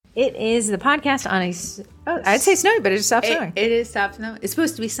It is the podcast on I'd say snowy, but it just stopped snowing. It is stopped snowing. It's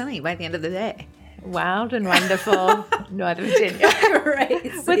supposed to be sunny by the end of the day. Wild and wonderful Northern Virginia.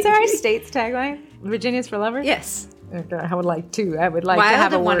 Right. What's our state's tagline? Virginia's for lovers? Yes. Okay, I would like to. I would like Wild to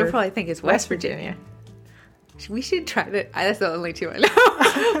have and a wonderful, word. I think, is West Virginia. We should try to. That's the only two I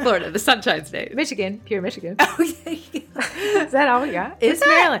know. Florida, the Sunshine State. Michigan, pure Michigan. Oh, yeah. Is that all we got? Is It's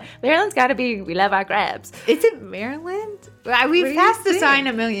Maryland. Maryland's got to be, we love our crabs. Is it Maryland? We've do you passed the think? sign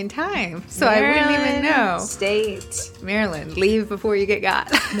a million times, so I wouldn't even know. State. Maryland, leave before you get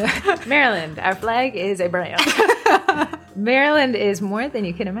got. Maryland, our flag is a brand. Maryland is more than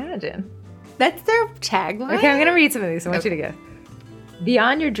you can imagine. That's their tagline? Okay, I'm going to read some of these. I want you to guess.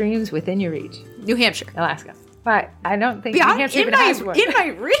 Beyond your dreams, within your reach. New Hampshire. Alaska. But I don't think Beyond, New Hampshire even in has one. my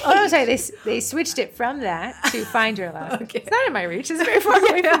reach. Oh, no, sorry. They switched it from that to find your Alaska. Okay. It's not in my reach. It's very far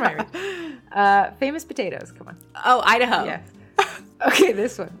away from my reach. Famous potatoes. Come on. Oh, Idaho. Yeah. Okay,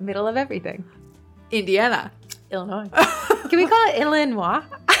 this one. Middle of everything. Indiana. Illinois. Can we call it Illinois?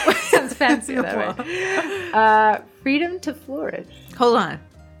 Sounds fancy that way. Freedom to flourish. Hold on.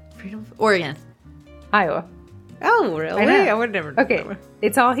 Freedom. Oregon. Iowa. Oh, really? I know. I would never. Okay,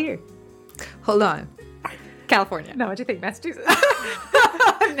 it's all here. Hold on. California. No, what do you think? Massachusetts.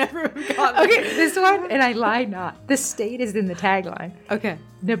 I've never gotten Okay, this one, and I lie not. The state is in the tagline. Okay.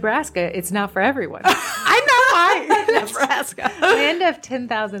 Nebraska, it's not for everyone. I know. Nebraska. Land of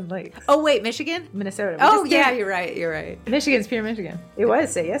 10,000 lakes. Oh, wait. Michigan? Minnesota. We Oh, just yeah. did- You're right. You're right. Michigan's pure Michigan. It was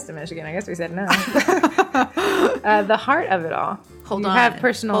say yes to Michigan. I guess we said no. The heart of it all. Hold you on. have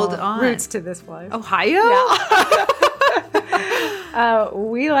personal Hold on. roots to this place. Ohio?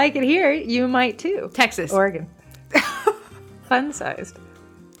 We like it here. You might too. Texas. Oregon. Fun-sized.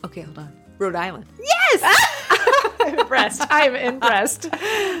 Okay, hold on. Rhode Island. Yes! I'm impressed. I'm impressed.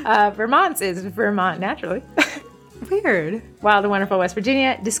 Vermont's is Vermont, naturally. Weird. Wild and wonderful West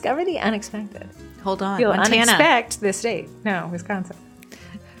Virginia. Discover the unexpected. Hold on. You'll Montana. unexpect the state. No, Wisconsin.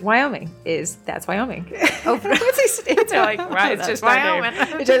 Wyoming that's Wyoming. Oh, What's these states are like, right, it's That's just our Wyoming.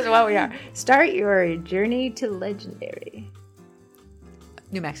 name. It's just what we are. Start your journey to legendary.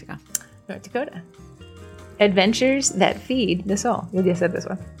 New Mexico. North Dakota. Adventures that feed the soul. You just said this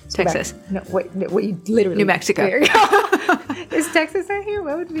one. Go Texas. back. No, wait, no, what you literally. New Mexico. There you go. Is Texas not here?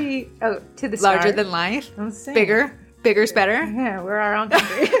 What would be? Oh, to the Larger stars. than life. I'm saying. Bigger. Bigger's better. Yeah, we're our own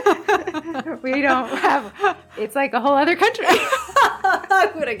country. We don't have. It's like a whole other country.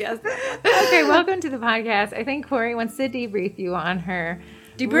 I would have guessed that. Okay, welcome to the podcast. I think Corey wants to debrief you on her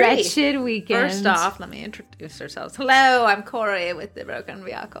Debrief. wretched weekend. First off, let me introduce ourselves. Hello, I'm Corey with the Broken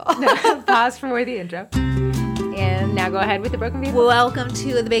Vehicle. Pause for the intro. And now go ahead with the broken vehicle. Welcome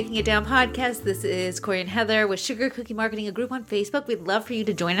to the Baking It Down podcast. This is Corey and Heather with Sugar Cookie Marketing, a group on Facebook. We'd love for you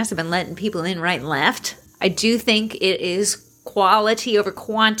to join us. I've been letting people in right and left. I do think it is quality over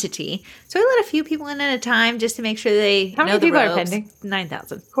quantity. So I let a few people in at a time just to make sure they How know many the people are ropes. pending?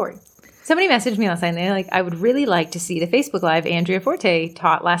 9,000. Corey. Somebody messaged me last night and they're like, I would really like to see the Facebook Live Andrea Forte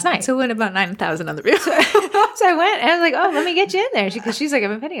taught last night. So what about 9,000 on the real? So I went and I was like, oh, let me get you in there. Because she's like, I've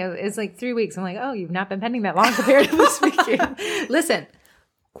been pending. It's like 3 weeks. I'm like, oh, you've not been pending that long comparatively speaking. Listen,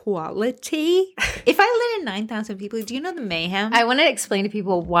 quality. If I let in 9,000 people, do you know the mayhem? I want to explain to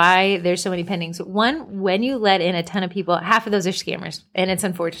people why there's so many pendings. One, when you let in a ton of people, half of those are scammers, and it's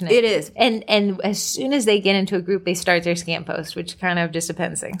unfortunate. It is. And as soon as they get into a group, they start their scam post, which kind of just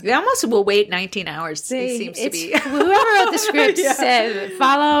depends things. They almost will wait 19 hours. It seems to be. Whoever wrote the script Yeah. said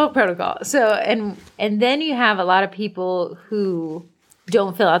follow protocol. So and then you have a lot of people who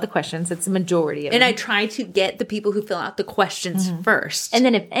don't fill out the questions. It's the majority of them. And I try to get the people who fill out the questions first. And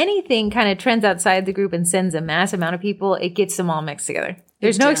then if anything kind of trends outside the group and sends a mass amount of people, it gets them all mixed together.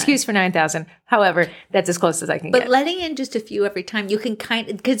 There's no does. excuse for 9,000. However, that's as close as I can But get. letting in just a few every time, you can kind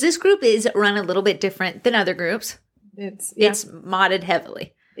of, because this group is run a little bit different than other groups. It's Modded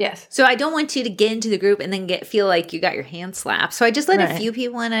heavily. yes. So I don't want you to get into the group and then feel like you got your hand slapped. So I just let a Right. few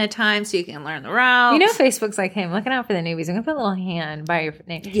people in at a time so you can learn the route. You know, Facebook's like, hey, I'm looking out for the newbies. I'm going to put a little hand by your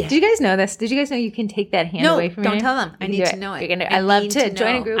name. Yeah. Did you guys know this? Did you guys know you can take that hand No, away from don't your tell name? them. I You need can to do know it. You're gonna, I I love need to to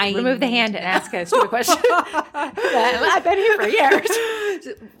join a know. group, I remove the need hand, to and ask a stupid question. I've been here for years.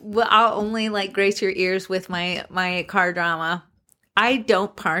 Well, I'll only like grace your ears with my car drama. I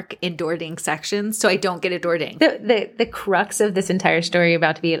don't park in door ding sections, so I don't get a door ding. The crux of this entire story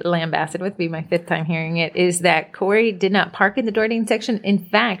about to be lambasted with, be my fifth time hearing it, is that Corey did not park in the Dording section. In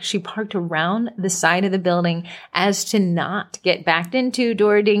fact, she parked around the side of the building as to not get backed into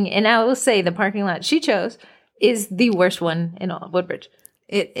Dording. And I will say the parking lot she chose is the worst one in all of Woodbridge.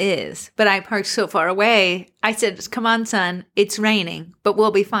 It is. But I parked so far away. I said, come on, son. It's raining, but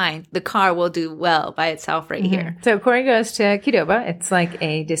we'll be fine. The car will do well by itself right here. So Corey goes to Qdoba. It's like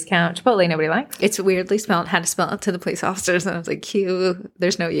a discount Chipotle nobody likes. It's weirdly spelled. Had to spell it to the police officers. And I was like, Q,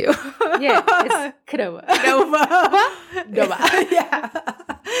 there's no U. Yeah, it's Qdoba. Qdoba. Yeah.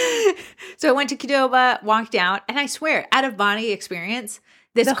 So I went to Qdoba, walked out, and I swear, out of body experience,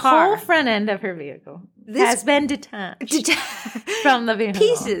 The car, whole front end of her vehicle has been detached from the vehicle.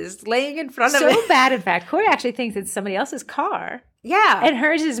 Pieces laying in front of it. So bad, in fact. Corey actually thinks it's somebody else's car. Yeah. And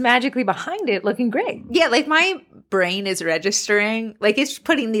hers is magically behind it looking great. Yeah, like my brain is registering. Like it's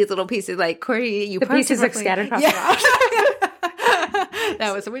putting these little pieces like, Corey, you The pieces like scattered across the road.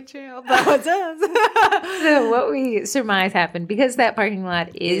 That was a windshield. That was us. So what we surmise happened, because that parking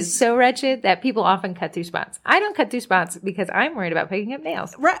lot is so wretched that people often cut through spots. I don't cut through spots because I'm worried about picking up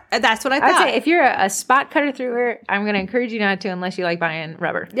nails. Right. That's what I I'd thought. say if you're a spot cutter through I'm going to encourage you not to unless you like buying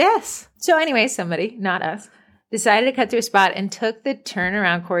rubber. Yes. So anyway, somebody, not us, decided to cut through a spot and took the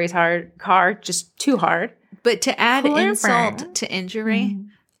turnaround Corey's car just too hard. But to add insult to injury,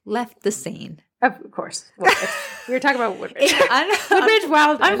 left the scene. Of course. Well, we were talking about Woodbridge. Woodbridge,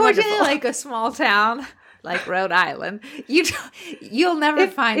 wild. Unfortunately, like a small town like Rhode Island, you'll never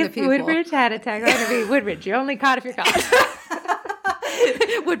find the people. If Woodbridge had a tagline, it'd be Woodbridge, you're only caught if you're caught.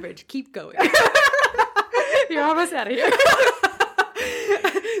 Woodbridge, keep going. You're almost out of here.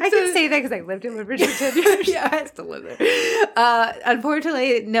 I can say that because I lived in Woodbridge for 10 years. Yeah, I still live there.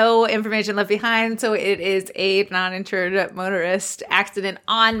 Unfortunately, no information left behind, so it is a non-insured motorist accident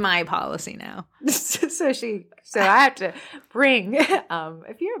on my policy now. So I have to bring. If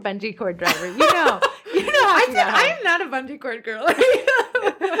you're a bungee cord driver, you know. I'm not a bungee cord girl.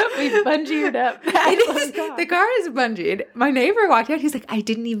 We bungeed up. The car is bungeed. My neighbor walked out. He's like, I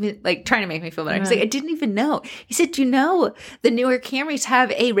didn't even trying to make me feel better. He's like, I didn't even know. He said, you know, the newer Camrys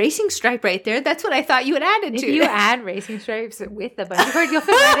have a racing stripe right there. That's what I thought you had added to. If you add racing stripes with the bungee cord, you'll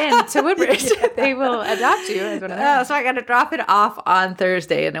fit that in to Woodbridge. They will adopt you. So I got to drop it off on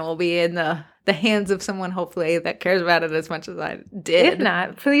Thursday, and it will be in the hands of someone, hopefully, that cares about it as much as I did. If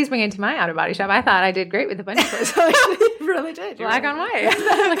not, please bring it to my auto body shop. I thought I did great with the bungee cord. So you really did. Black on white.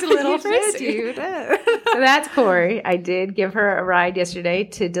 That looked a little frisky. You did. So that's Corey. I did give her a ride yesterday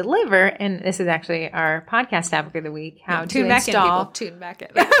to deliver, and this is actually our podcast topic of the week: how to install. Tune back in.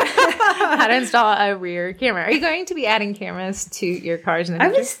 How to install a rear camera. Are you going to be adding cameras to your cars in the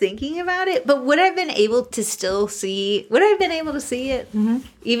future? I was thinking about it, but would I have been able to still see? Would I have been able to see it,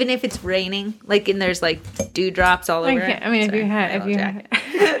 even if it's raining? Like, and there's like dewdrops all over it. I mean, if you had,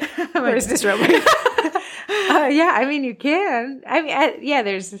 where's this rope? Yeah, I mean, you can. I mean,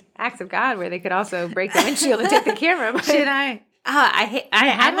 there's acts of God where they could also break the windshield and take the camera. But should I? I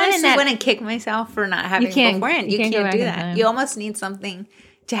had one in that. Want to kick myself for not having it beforehand. You can't do that. You almost need something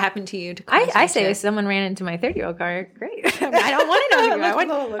to happen to you. I say if someone ran into my 30-year-old car, great. I mean, I don't want to know you.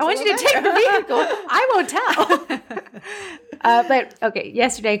 I want you to take the vehicle. I won't tell. But okay,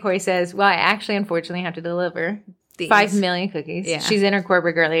 yesterday Corey says, well, I actually unfortunately have to deliver 5 million cookies. Yeah. She's in her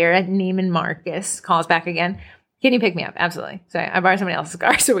corporate girl here at Neiman Marcus. Calls back again. Can you pick me up? Absolutely. So I borrow somebody else's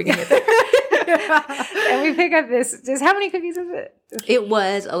car so we can get there. And we pick up this. Just how many cookies is it? It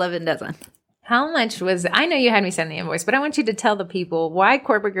was 11 dozen. How much was, I know you had me send the invoice, but I want you to tell the people why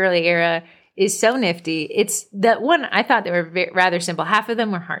Corporate Girly Era is so nifty. It's the one, I thought they were rather simple. Half of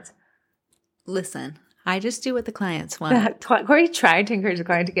them were hearts. Listen, I just do what the clients want. Corey tried to encourage the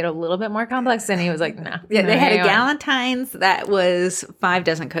client to get a little bit more complex, and he was like, no. Yeah, they had a Galentine's that was 5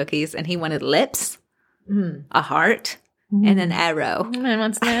 dozen cookies, and he wanted lips, a heart, and an arrow. And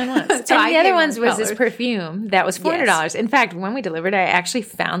once. So and the other ones was this perfume that was $400. Yes. In fact, when we delivered, I actually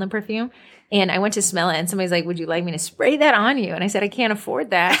found the perfume. And I went to smell it, and somebody's like, would you like me to spray that on you? And I said, I can't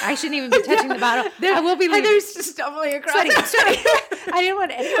afford that. I shouldn't even be touching the bottle. I will be leaving. Heather's just stumbling across. Sweating. I didn't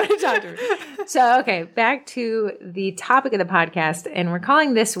want anyone to talk to me. So, okay, back to the topic of the podcast, and we're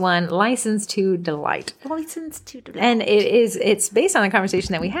calling this one License to Delight. License to Delight. And it's based on the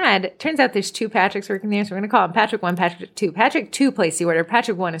conversation that we had. Turns out there's 2 Patricks working there, so we're going to call them Patrick 1, Patrick 2. Patrick 2 placed the order.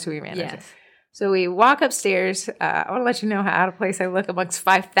 Patrick 1 is who we ran into. Yes. So we walk upstairs. I want to let you know how out of place I look amongst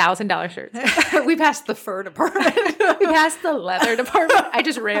 $5,000 shirts. We passed the fur department. We passed the leather department. I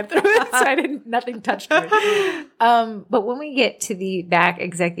just ran through it, so nothing touched me. But when we get to the back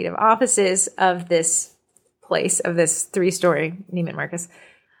executive offices of this place, of this 3-story Neiman Marcus,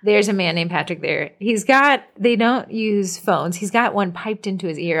 there's a man named Patrick there. They don't use phones. He's got one piped into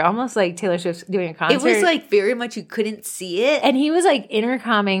his ear, almost like Taylor Swift's doing a concert. It was like very much you couldn't see it. And he was like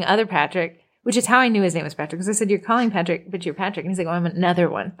intercomming other Patrick which is how I knew his name was Patrick. Because I said, you're calling Patrick, but you're Patrick. And he's like, oh, I'm another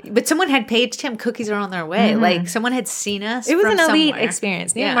one. But someone had paged him. Cookies are on their way. Like someone had seen us. It was an elite somewhere.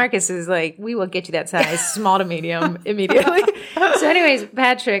 experience. Neiman Marcus is like, we will get you that size, small to medium, immediately. So anyways,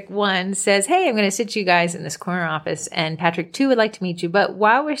 Patrick 1 says, hey, I'm going to sit you guys in this corner office. And Patrick 2 would like to meet you. But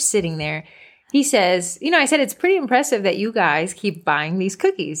while we're sitting there, he says, I said, it's pretty impressive that you guys keep buying these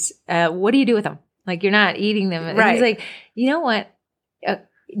cookies. What do you do with them? Like, you're not eating them. And right. He's like, you know what?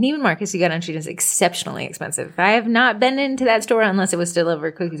 Neiman Marcus, you got to understand, is exceptionally expensive. I have not been into that store unless it was to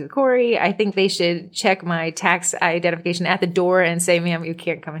deliver cookies with Corey. I think they should check my tax identification at the door and say, ma'am, you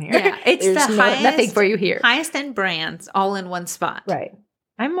can't come in here. Yeah, it's nothing for you here. Highest end brands all in one spot. Right.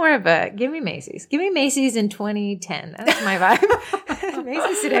 I'm more of a, give me Macy's. Give me Macy's in 2010. That's my vibe.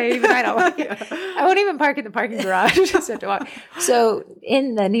 Macy's today, even I don't like it. I won't even park in the parking garage. Just have to walk. So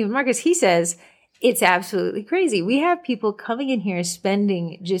in the Neiman Marcus, he says, it's absolutely crazy. We have people coming in here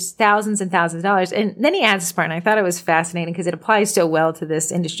spending just thousands and thousands of dollars. And then he adds this part, and I thought it was fascinating because it applies so well to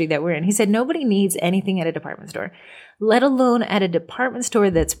this industry that we're in. He said, nobody needs anything at a department store, let alone at a department store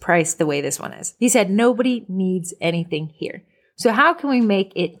that's priced the way this one is. He said, nobody needs anything here. So how can we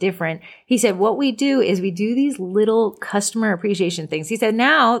make it different? He said, what we do is we do these little customer appreciation things. He said,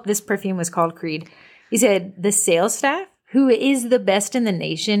 now this perfume was called Creed. He said, the sales staff, who is the best in the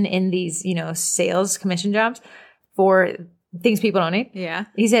nation in these, sales commission jobs for things people don't need. Yeah.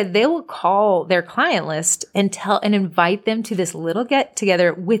 He said they will call their client list and invite them to this little get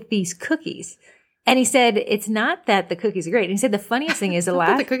together with these cookies. And he said, it's not that the cookies are great. And he said, the funniest thing is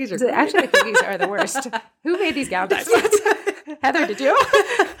the cookies are great. Actually, the cookies are the worst. Who made these gouges? Heather, did you?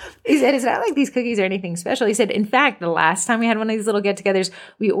 He said, it's not like these cookies are anything special. He said, in fact, the last time we had one of these little get-togethers,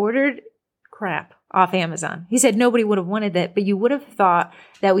 we ordered crap off Amazon. He said nobody would have wanted that, but you would have thought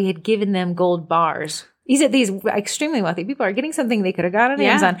that we had given them gold bars. He said these extremely wealthy people are getting something they could have got on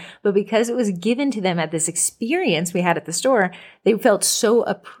Amazon, but because it was given to them at this experience we had at the store, they felt so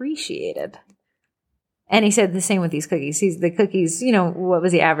appreciated. And he said the same with these cookies. The cookies, what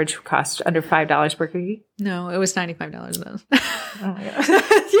was the average cost? Under $5 per cookie? No, it was $95 of those. Oh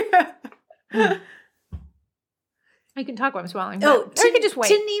my God. You can talk while I'm swallowing. Oh, or you can just wait.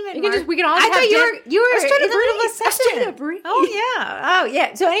 We can all I just thought have you were in the middle of a I started to breathe. Oh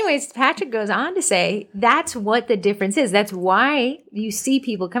yeah. So anyways, Patrick goes on to say that's what the difference is. That's why you see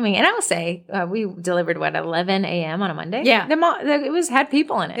people coming. And I will say, we delivered 11 a.m. on a Monday. Yeah. It had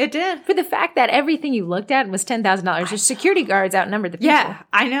people in it. It did. For the fact that everything you looked at was $10,000. Your security guards outnumbered the people. Yeah,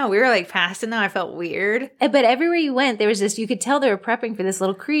 I know. We were like fasting though. I felt weird. But everywhere you went, there was this, you could tell they were prepping for this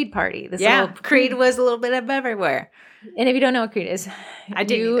little Creed party. Creed was a little bit of everywhere. And if you don't know what Creed is,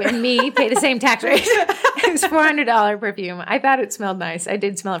 you and me pay the same tax rate. It was $400 perfume. I thought it smelled nice. I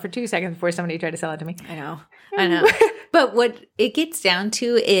did smell it for 2 seconds before somebody tried to sell it to me. I know. But what it gets down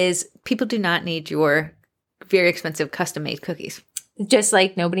to is people do not need your very expensive custom-made cookies. Just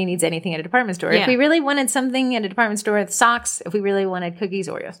like nobody needs anything at a department store. Yeah. If we really wanted something at a department store, socks. If we really wanted cookies,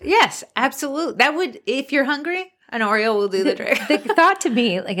 Oreos. Yes, absolutely. That would, if you're hungry, an Oreo will do the trick. The thought to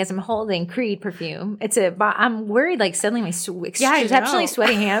me, like as I'm holding Creed perfume, I'm worried like suddenly my exceptionally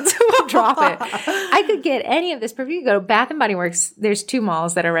sweaty hands will drop it. I could get any of this perfume. Go to Bath and Body Works. There's 2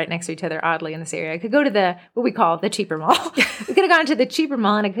 malls that are right next to each other, oddly, in this area. I could go to what we call the cheaper mall. We could have gone to the cheaper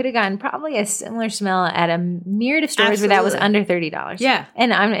mall and I could have gotten probably a similar smell at a myriad of stores where that was under $30. Yeah.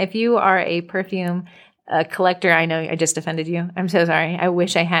 And if you are a perfume collector, I know I just offended you. I'm so sorry. I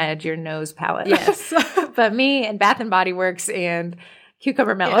wish I had your nose palette. Yes. But me and Bath and Body Works and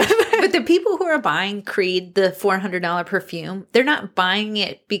Cucumber Melon. Yeah. But the people who are buying Creed, the $400 perfume, they're not buying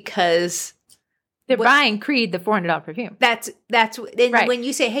it because they're buying Creed, the $400 perfume. That's right. When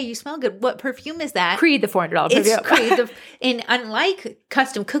you say, "Hey, you smell good," what perfume is that? Creed, the $400 perfume. It's Creed. And unlike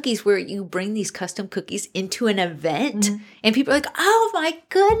custom cookies, where you bring these custom cookies into an event, and people are like, "Oh my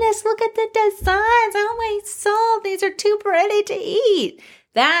goodness, look at the designs! Oh my soul, these are too pretty to eat."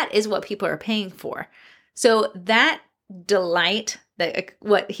 That is what people are paying for. So that delight,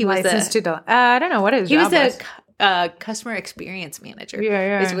 what he was licensed to delight. I don't know what his job was. Customer experience manager.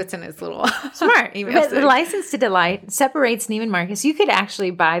 Yeah. Is what's in his little smart email. But the license to delight separates Neiman Marcus. You could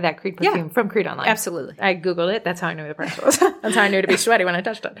actually buy that Creed perfume from Creed online. Absolutely. I Googled it. That's how I knew the price was. That's how I knew to be sweaty when I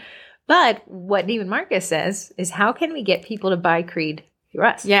touched it. But what Neiman Marcus says is, how can we get people to buy Creed you're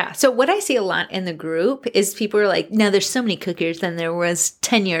us. Yeah. So what I see a lot in the group is people are like, no, there's so many cookiers than there was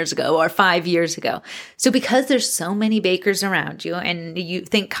 10 years ago or 5 years ago. So because there's so many bakers around you and you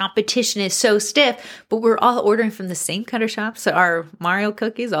think competition is so stiff, but we're all ordering from the same cutter shop. So our Mario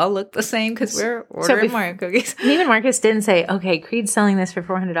cookies all look the same because we're ordering Mario cookies. Neiman Marcus didn't say, okay, Creed's selling this for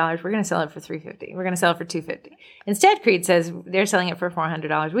 $400. We're going to sell it for $350. We're going to sell it for $250. Instead, Creed says they're selling it for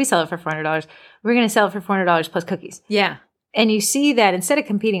 $400. We sell it for $400. We're going to sell it for $400 plus cookies. Yeah. And you see that instead of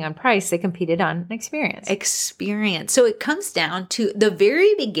competing on price, they competed on experience. So it comes down to the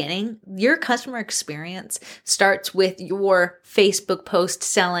very beginning. Your customer experience starts with your Facebook post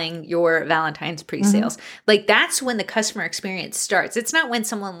selling your Valentine's pre-sales. Like that's when the customer experience starts. It's not when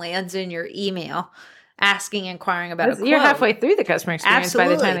someone lands in your email inquiring about a quote. You're halfway through the customer experience by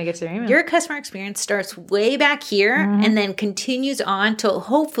the time they get to your email. Your customer experience starts way back here and then continues on till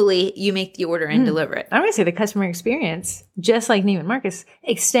hopefully you make the order and deliver it. I would say the customer experience, just like Neiman Marcus,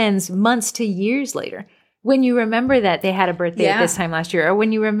 extends months to years later. When you remember that they had a birthday at this time last year, or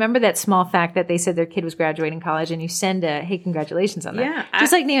when you remember that small fact that they said their kid was graduating college and you send a, hey, congratulations on that. Yeah,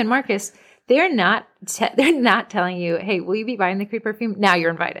 just like Neiman Marcus, they're not telling you, hey, will you be buying the Creed perfume? Now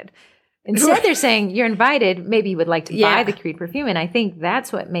you're invited. Instead, they're saying you're invited. Maybe you would like to buy the Creed perfume. And I think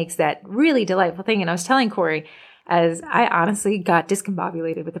that's what makes that really delightful thing. And I was telling Corey, as I honestly got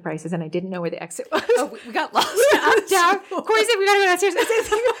discombobulated with the prices and I didn't know where the exit was. Oh, we got lost. Up, down. Corey said, we got to go downstairs. I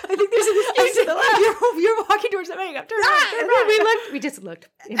think there's an excuse to the left. You're walking towards the makeup. Turn around. We just looked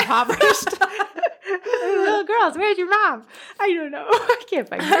impoverished. Little girls, where's your mom? I don't know. I can't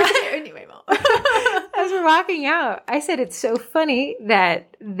find her. Anyway, Mom. As we're walking out, I said, it's so funny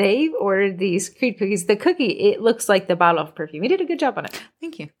that they ordered these Creed cookies. The cookie, it looks like the bottle of perfume. You did a good job on it.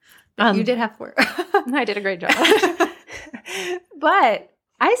 Thank you. You did have 4. I did a great job. But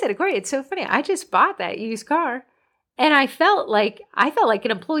I said to Corey, it's so funny. I just bought that used car. And I felt like an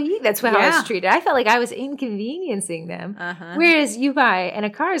employee. That's how I was treated. I felt like I was inconveniencing them. Whereas you buy, and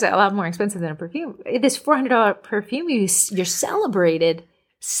a car is a lot more expensive than a perfume. This $400 perfume, you're celebrated.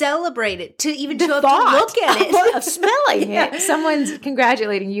 Celebrated to even show up to look at it. Of smelling it. Someone's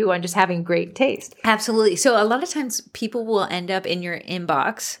congratulating you on just having great taste. Absolutely. So a lot of times people will end up in your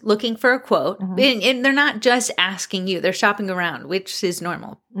inbox looking for a quote and they're not just asking you, they're shopping around, which is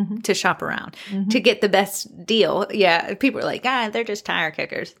normal to shop around to get the best deal. Yeah. People are like, they're just tire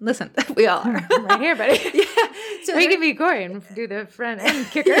kickers. Listen, we all are. Right here, buddy. Yeah. So we can be Corey and do the front end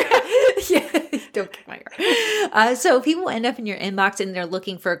kicker. Don't kick my car. So people end up in your inbox and they're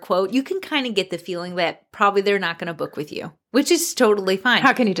looking for a quote. You can kind of get the feeling that probably they're not going to book with you, which is totally fine.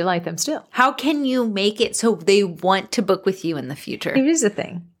 How can you delight them still? How can you make it so they want to book with you in the future? Here's the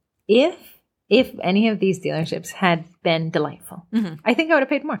thing. If any of these dealerships had been delightful, I think I would have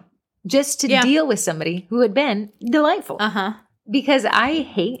paid more just to deal with somebody who had been delightful. Because I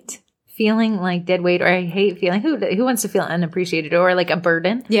hate feeling like dead weight, or I hate feeling who wants to feel unappreciated or like a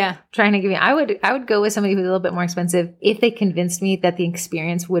burden. Yeah. Trying to give me, I would go with somebody who's a little bit more expensive if they convinced me that the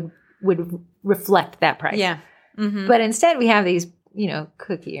experience would reflect that price. Yeah. But instead we have these,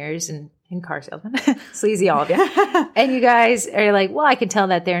 cookiers and car salesmen, sleazy all of you. And you guys are like, well, I can tell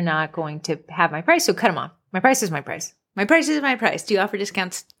that they're not going to have my price. So cut them off. My price is my price. My price is my price. Do you offer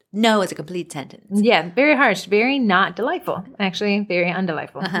discounts? No, it's a complete sentence. Yeah, very harsh, very not delightful. Actually, very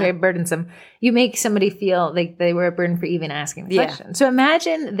undelightful, very burdensome. You make somebody feel like they were a burden for even asking the question. So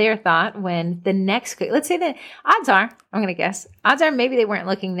imagine their thought when the next, let's say that odds are maybe they weren't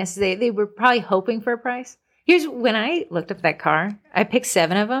looking necessarily, they were probably hoping for a price. Here's when I looked up that car, I picked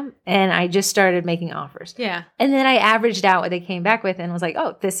 7 of them and I just started making offers. Yeah. And then I averaged out what they came back with and was like,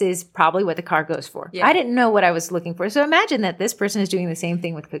 oh, this is probably what the car goes for. Yeah. I didn't know what I was looking for. So imagine that this person is doing the same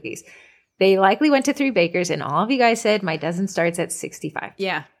thing with cookies. They likely went to 3 bakers and all of you guys said my dozen starts at $65.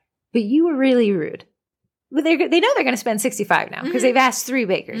 Yeah. But you were really rude. But they know they're going to spend $65 now because they've asked 3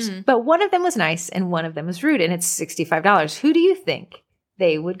 bakers. But one of them was nice and one of them was rude and it's $65. Who do you think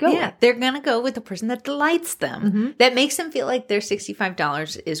they would go with? They're going to go with the person that delights them, that makes them feel like their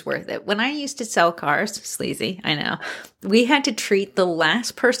 $65 is worth it. When I used to sell cars, sleazy, I know, we had to treat the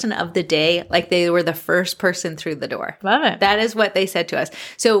last person of the day like they were the first person through the door. Love it. That is what they said to us.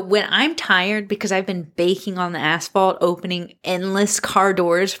 So when I'm tired because I've been baking on the asphalt, opening endless car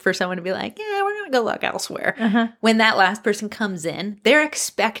doors for someone to be like, yeah, we're going to go look elsewhere. When that last person comes in, they're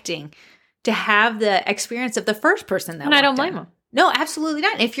expecting to have the experience of the first person that and I don't blame them. No, absolutely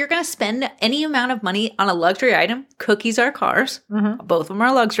not. If you're going to spend any amount of money on a luxury item, cookies are cars, both of them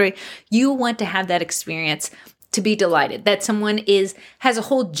are luxury, you want to have that experience to be delighted, that someone has a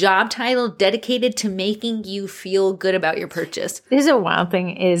whole job title dedicated to making you feel good about your purchase. This is a wild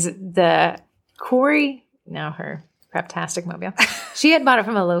thing is the Corey, now her, Craptastic mobile. She had bought it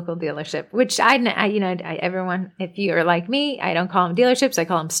from a local dealership, which everyone, if you are like me, I don't call them dealerships. I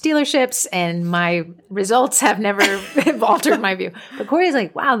call them stealerships, and my results have never altered my view. But Corey's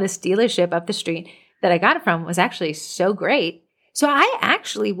like, wow, this dealership up the street that I got it from was actually so great. So I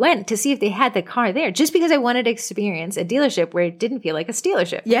actually went to see if they had the car there just because I wanted to experience a dealership where it didn't feel like a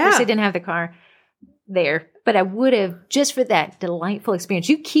stealership. Yeah. Of course, they didn't have the car there, but I would have just for that delightful experience.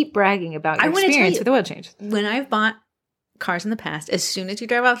 You keep bragging about your experience with oil changes. When I've bought cars in the past, as soon as you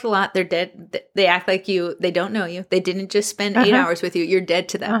drive off the lot, they're dead. They act like you. They don't know you. They didn't just spend 8 hours with you. You're dead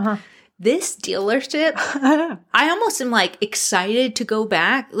to them. This dealership, I almost am like excited to go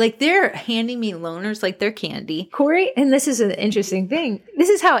back. Like they're handing me loaners like they're candy. Corey, and this is an interesting thing. This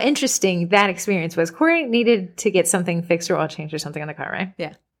is how interesting that experience was. Corey needed to get something fixed or oil change or something on the car, right?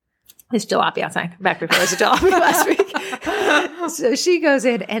 Yeah. It's jalopy outside. Back before it was a jalopy last week. So she goes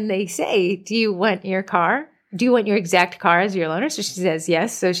in and they say, do you want your car? Do you want your exact car as your loaner? So she says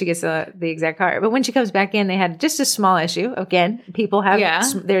yes. So she gets the exact car. But when she comes back in, they had just a small issue. Again, people have,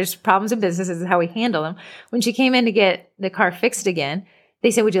 there's problems in business. This is how we handle them. When she came in to get the car fixed again,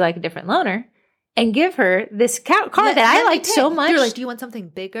 they said, would you like a different loaner? And give her this car that I liked so much. They're like, do you want something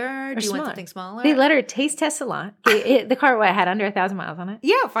bigger? Do you want something smaller? They let her taste test a lot. The car had under 1,000 miles on it.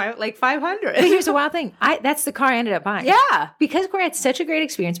 Yeah, like 500. But here's the wild thing. That's the car I ended up buying. Yeah. Because Corey had such a great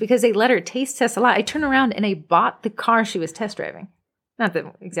experience, because they let her taste test a lot, I turned around and I bought the car she was test driving. Not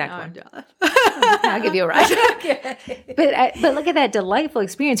the exact one. I'll give you a ride. Okay. But look at that delightful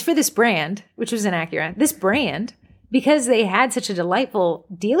experience for this brand, which was an Acura. This brand, because they had such a delightful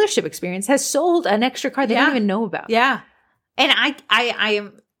dealership experience, has sold an extra car they didn't even know about. Yeah. And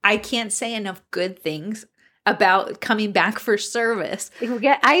I can't say enough good things about coming back for service.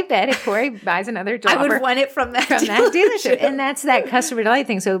 I bet if Corey buys another jalopy, I would want it from that dealership. And that's that customer delight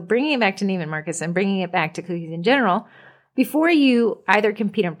thing. So bringing it back to Neiman Marcus and bringing it back to cookies in general, before you either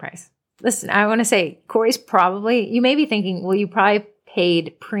compete on price. Listen, I want to say, Corey's probably, you may be thinking, well, you probably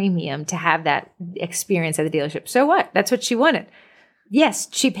paid premium to have that experience at the dealership. So what? That's what she wanted. Yes,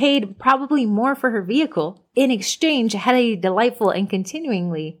 she paid probably more for her vehicle. In exchange, had a delightful and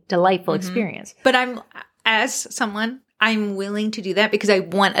continuingly delightful experience. But I'm willing to do that because I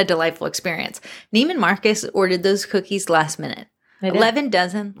want a delightful experience. Neiman Marcus ordered those cookies last minute. 11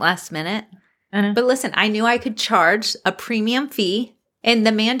 dozen last minute. But listen, I knew I could charge a premium fee, and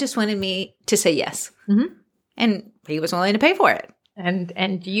the man just wanted me to say yes. And he was willing to pay for it.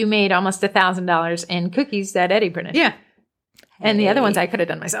 And you made almost $1,000 in cookies that Eddie printed. Yeah. And the other ones I could have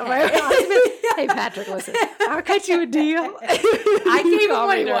done myself. Hey, Patrick, listen. I'll cut you a deal. I gave him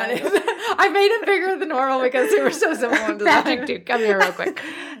what he wanted. I made it bigger than normal because they were so simple in design. Patrick, dude, come here real quick.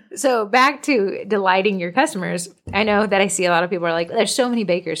 So back to delighting your customers. I know that I see a lot of people are like, there's so many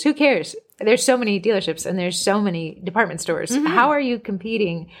bakers. Who cares? There's so many dealerships and there's so many department stores. How are you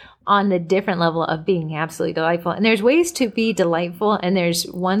competing on the different level of being absolutely delightful? And there's ways to be delightful, and there's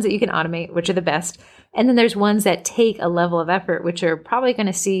ones that you can automate, which are the best. And then there's ones that take a level of effort, which are probably going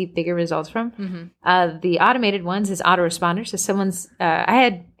to see bigger results from. The automated ones is autoresponder. So someone's, I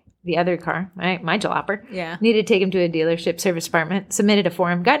had the other car, my jalopper, needed to take him to a dealership service department, submitted a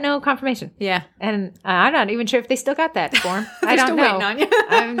form, got no confirmation. Yeah. And I'm not even sure if they still got that form. I don't still know. Waiting on you.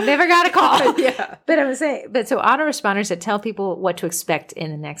 I've never got a call. Yeah. But I was saying, so autoresponders that tell people what to expect in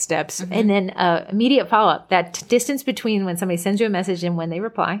the next steps. And then immediate follow-up, that distance between when somebody sends you a message and when they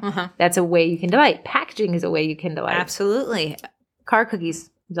reply, that's a way you can delight. Packaging is a way you can delight. Absolutely. Car cookies.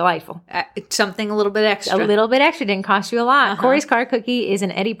 Delightful. Something a little bit extra. A little bit extra. Didn't cost you a lot. Corey's car cookie is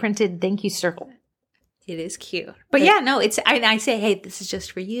an Eddie printed thank you circle. It is cute. But yeah, no, I say, hey, this is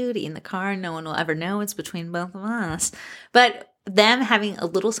just for you to eat in the car. No one will ever know. It's between both of us. But them having a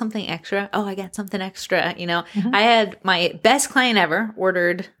little something extra. Oh, I got something extra. You know, I had my best client ever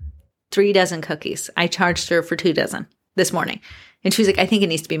ordered 3 dozen cookies. I charged her for 2 dozen this morning. And she was like, I think it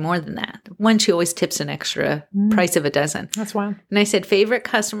needs to be more than that. One, she always tips an extra price of a dozen. That's wild. And I said, favorite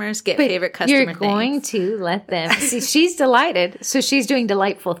customers get favorite customer things. You're going to let them. See, she's delighted, so she's doing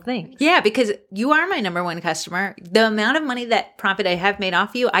delightful things. Yeah, because you are my number one customer. The amount of money that profit I have made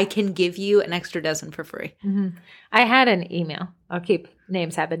off you, I can give you an extra dozen for free. I had an email. I'll keep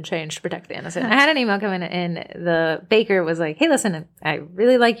names have been changed to protect the innocent. I had an email come in, and the baker was like, hey, listen, I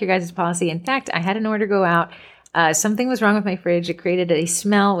really like your guys' policy. In fact, I had an order go out. Something was wrong with my fridge. It created a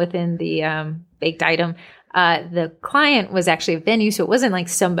smell within the baked item. The client was actually a venue, so it wasn't like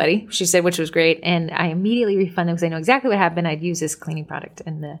somebody, she said, which was great. And I immediately refunded because I know exactly what happened. I'd use this cleaning product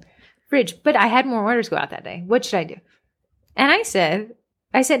in the fridge. But I had more orders go out that day. What should I do? And I said,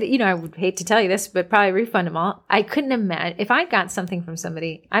 I said, I would hate to tell you this, but probably refund them all. I couldn't imagine if I got something from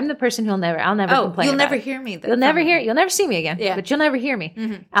somebody. I'm the person I'll never complain. You'll about never it. hear me. You'll never see me again. Yeah. But you'll never hear me.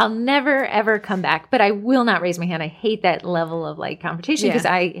 Mm-hmm. I'll never ever come back. But I will not raise my hand. I hate that level of confrontation because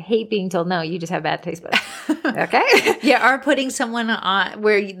I hate being told, no, you just have bad taste buds. Okay. Yeah, or putting someone on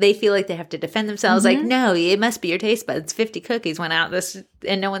where they feel like they have to defend themselves. Like, no, it must be your taste buds. 50 cookies went out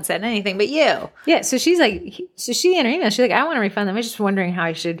and no one said anything but you. Yeah. So she's she in her email, she's like, I want to refund them. I'm just wondering how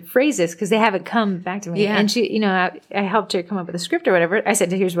I should phrase this because they haven't come back to me. Yeah. And she, I helped her come up with a script or whatever. I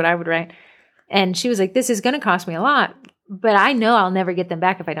said, here's what I would write. And she was like, this is going to cost me a lot, but I know I'll never get them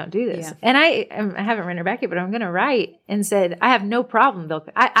back if I don't do this. Yeah. And I haven't written her back yet, but I'm going to write and said, I have no problem.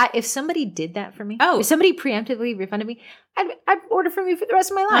 If somebody did that for me, if somebody preemptively refunded me, I'd order from you for the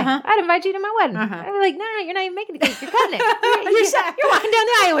rest of my life. Uh-huh. I'd invite you to my wedding. Uh-huh. I'd be like, no, you're not even making the cake. You're cutting it. You're walking down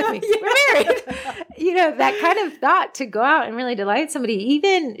the aisle with me. We're married. That kind of thought to go out and really delight somebody,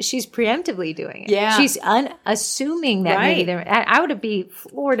 even she's preemptively doing it. Yeah. She's unassuming that maybe I would be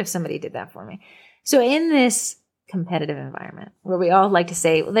floored if somebody did that for me. So in this competitive environment where we all like to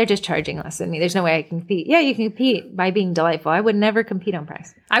say, well, they're just charging less than me. There's no way I can compete. Yeah, you can compete by being delightful. I would never compete on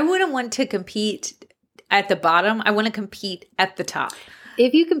price. I wouldn't want to compete at the bottom. I want to compete at the top.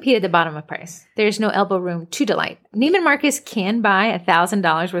 If you compete at the bottom of price, there's no elbow room to delight. Neiman Marcus can buy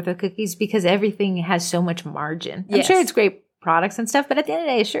 $1,000 worth of cookies because everything has so much margin. I'm sure it's great products and stuff, but at the end of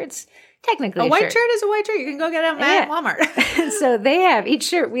the day, a shirt's technically a white shirt is a white shirt. You can go get it at Walmart. So they have each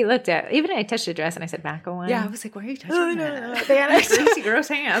shirt we looked at. Even I touched a dress and I said, back one. Yeah, I was like, why are you touching that? No. Greasy, gross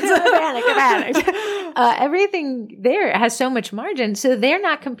hands. Everything there has so much margin. So they're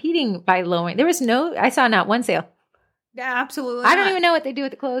not competing by lowering. I saw not one sale. Yeah, absolutely. I don't even know what they do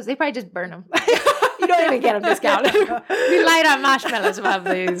with the clothes. They probably just burn them. You don't even get them discounted. We light on marshmallows above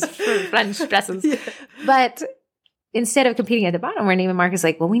these French dresses. Yeah. But instead of competing at the bottom, where Neiman Marcus is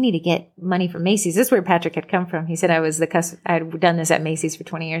like, well, we need to get money from Macy's. This is where Patrick had come from. He said, I'd done this at Macy's for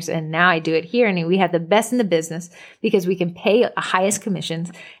 20 years, and now I do it here. And we have the best in the business because we can pay the highest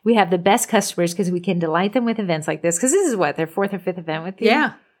commissions. We have the best customers because we can delight them with events like this. Because this is their fourth or fifth event with you.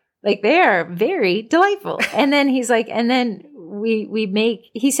 Yeah. They are very delightful. And then he's like, and then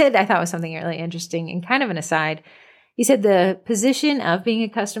he said, I thought was something really interesting and kind of an aside. He said the position of being a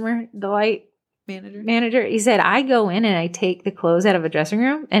customer delight manager. He said, I go in and I take the clothes out of a dressing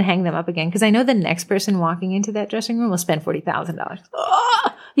room and hang them up again because I know the next person walking into that dressing room will spend $40,000.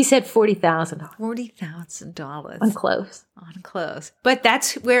 Oh! He said $40,000. $40,000 on clothes. On clothes. But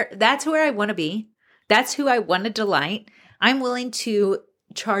that's where I want to be. That's who I want to delight. I'm willing to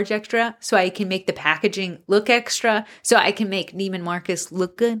charge extra so I can make the packaging look extra, so I can make Neiman Marcus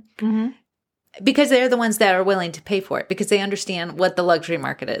look good. Mm-hmm. Because they're the ones that are willing to pay for it because they understand what the luxury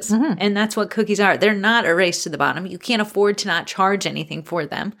market is. Mm-hmm. And that's what cookies are. They're not a race to the bottom. You can't afford to not charge anything for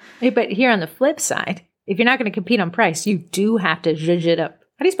them. But here on the flip side, if you're not going to compete on price, you do have to zhuzh it up.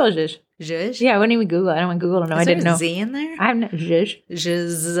 How do you spell zhuzh? Zhuzh? Yeah, I wouldn't even Google. I don't want Google to know. I didn't know. Is there a Z in there? I have no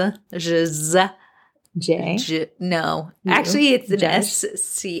zhuzh. Zhuzh. J? No. Actually, it's an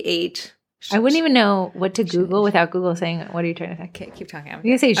SCH. I wouldn't even know what to Google without Google saying, what are you trying to say? Okay, keep talking.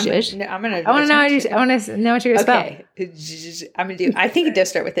 You say zhuzh? I want to know what you're going to spell. Okay. I'm going to do, I think it does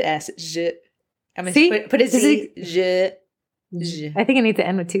start with the S. Zh. I'm going to put a Z. Zh. I think it needs to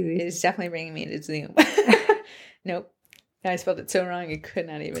end with two Z's. It's definitely bringing me to Zoom. Nope. I spelled it so wrong, I could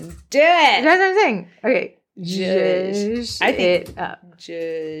not even do it. That's what I'm saying. Okay. Zhuzh. I think it up.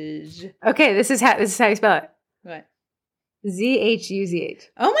 Zhuzh. Okay, this is how you spell it. What? ZHUZH.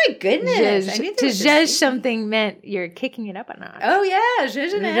 Oh my goodness! To zhuzh something meant you're kicking it up a notch. Oh yeah,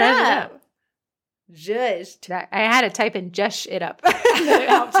 zhuzhing it up. Zhuzhed. I had to type in "zhuzh it up." That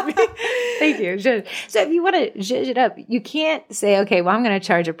helps me. Thank you. Zhuzh. So if you want to zhuzh it up, you can't say, "Okay, well, I'm going to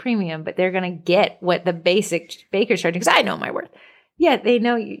charge a premium," but they're going to get what the basic baker's charging because I know my worth. Yeah, they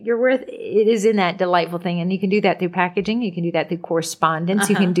know your worth. It is in that delightful thing. And you can do that through packaging. You can do that through correspondence.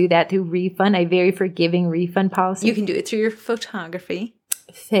 You can do that through refund, a very forgiving refund policy. You can do it through your photography.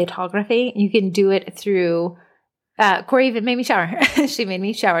 You can do it through, Corey even made me shower. She made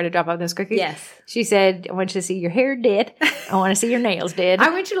me shower to drop off those cookies. Yes. She said, I want you to see your hair did. I want to see your nails did. I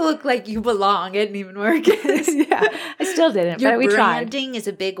want you to look like you belong at Neiman Marcus. Yeah, I still didn't, but we tried. Your branding is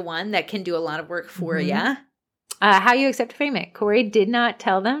a big one that can do a lot of work for you. How you accept payment. Corey did not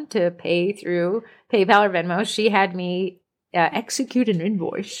tell them to pay through PayPal or Venmo. She had me execute an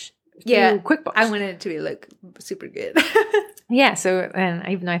invoice. Yeah, QuickBooks. I wanted it to look super good. Yeah, so and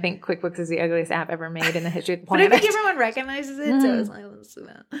even though I think QuickBooks is the ugliest app ever made in the history of the planet, but I think everyone recognizes it, so it's like, let's do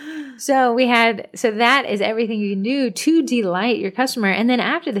that. So that is everything you can do to delight your customer. And then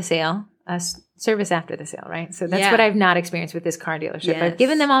after the sale, service after the sale, right? So that's what I've not experienced with this car dealership. Yes. I've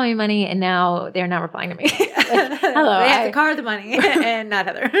given them all my money and now they're not replying to me. Like, hello. They have the car, the money, and not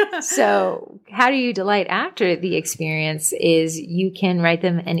Heather. So how do you delight after the experience is you can write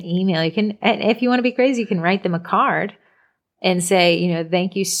them an email. You can, and if you want to be crazy, you can write them a card and say,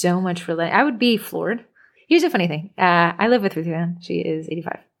 thank you so much for letting, I would be floored. Here's a funny thing. I live with Ruth Ann. She is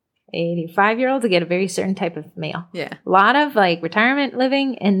 85. 85-year-olds get a very certain type of mail. Yeah. A lot of like retirement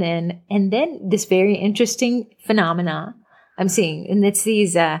living and then this very interesting phenomena I'm seeing. And it's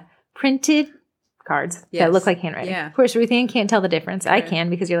these printed cards that look like handwriting. Yeah. Of course, Ruth Ann can't tell the difference. I can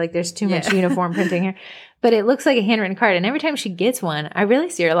because you're like, there's too much uniform printing here. But it looks like a handwritten card. And every time she gets one, I really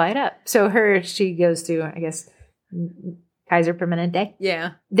see her light up. So she goes to, I guess, Kaiser Permanente.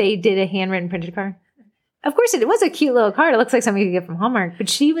 Yeah. They did a handwritten printed card. Of course, it was a cute little card. It looks like something you could get from Hallmark, but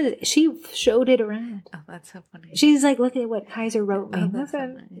she showed it around. Oh, that's so funny. She's like, look at what Kaiser wrote me. Oh, that's so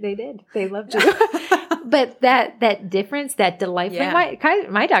nice. They did. They loved you. But that difference, that delightful.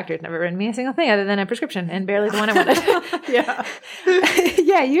 My doctor's never written me a single thing other than a prescription and barely the one I wanted.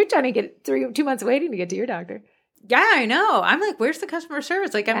 Yeah, you're trying to get 2 months waiting to get to your doctor. Yeah, I know. I'm like, where's the customer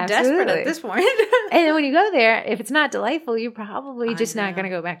service? Like, I'm desperate at this point. And then when you go there, if it's not delightful, you're probably just not going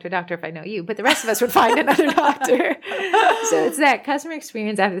to go back to a doctor if I know you. But the rest of us would find another doctor. So it's that customer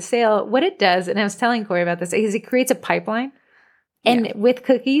experience after the sale. What it does, and I was telling Corey about this, is it creates a pipeline. And with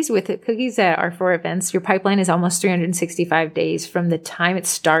cookies that are for events, your pipeline is almost 365 days from the time it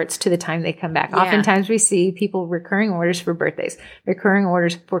starts to the time they come back. Yeah. Oftentimes we see people recurring orders for birthdays, recurring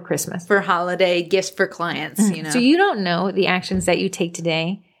orders for Christmas. For holiday gifts for clients, So you don't know the actions that you take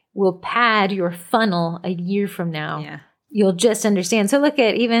today will pad your funnel a year from now. Yeah. You'll just understand. So look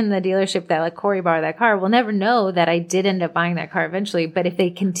at even the dealership that let Corey borrow that car. We'll never know that I did end up buying that car eventually. But if they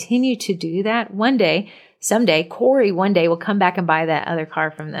continue to do that, someday, Corey one day will come back and buy that other car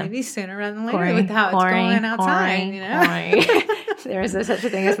from them. Maybe sooner rather than later with how it's going outside, There is such a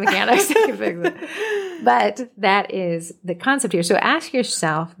thing as mechanics that can fix it. But that is the concept here. So ask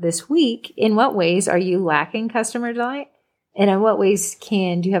yourself this week, in what ways are you lacking customer delight? And in what ways do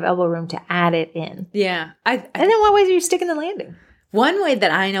you have elbow room to add it in? Yeah. And in what ways are you sticking the landing? One way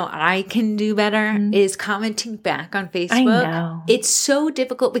that I know I can do better is commenting back on Facebook. I know. It's so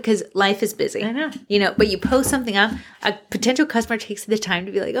difficult because life is busy. I know. But you post something up, a potential customer takes the time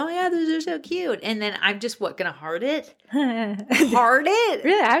to be like, oh yeah, those are so cute. And then I'm just going to heart it? Heart it?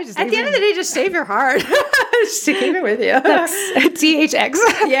 Really? I was just at the end of the day, just save your heart. Just to keep it with you. THX.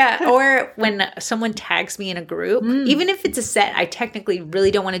 Yeah. Or when someone tags me in a group, even if it's a set I technically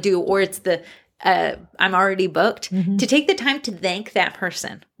really don't want to do, or it's I'm already booked, to take the time to thank that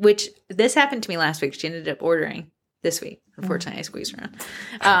person, which this happened to me last week. She ended up ordering this week. Unfortunately, I squeezed her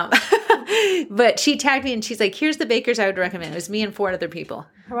on. But she tagged me and she's like, here's the bakers I would recommend. It was me and 4 other people.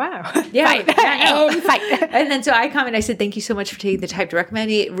 Wow. Yeah. Fight. And then so I commented, I said, thank you so much for taking the time to recommend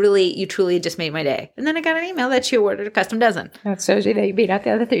it. Really, you truly just made my day. And then I got an email that she ordered a custom dozen. That shows you that you beat out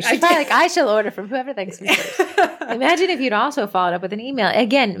the other 3. She's probably like, I shall order from whoever thanks me first. Imagine if you'd also followed up with an email.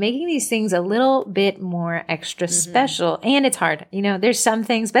 Again, making these things a little bit more extra special. And it's hard. There's some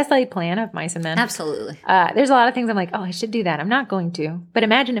things, best laid plan of mice and men. Absolutely. There's a lot of things I'm like, oh, I should do that. I'm not going to. But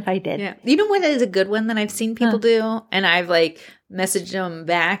imagine if I did. Yeah. You know what is a good one that I've seen people do? And I've messaged them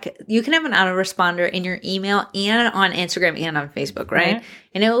back. You can have an autoresponder in your email and on Instagram and on Facebook, right? Mm-hmm.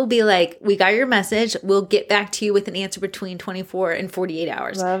 And it will be like, we got your message. We'll get back to you with an answer between 24 and 48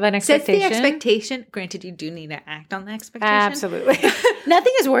 hours. Love an expectation. Set the expectation. Granted, you do need to act on the expectation. Absolutely.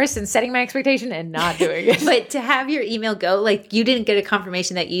 Nothing is worse than setting my expectation and not doing it. But to have your email go, you didn't get a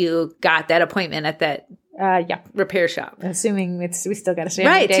confirmation that you got that appointment at that repair shop. Assuming we still got to stay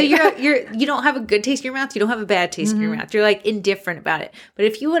right. So you don't have a good taste in your mouth. You don't have a bad taste in your mouth. You're indifferent about it. But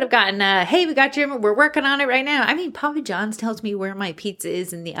if you would have gotten, hey, we got we're working on it right now. I mean, Papa John's tells me where my pizza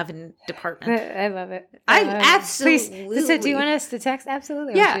is in the oven department. I love it. Absolutely. Please, do you want us to text?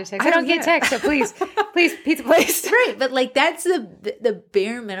 Absolutely. Yeah. I don't get text, so please, pizza place. Right. But that's the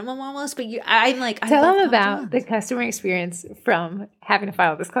bare minimum almost. But tell them about the customer experience from having to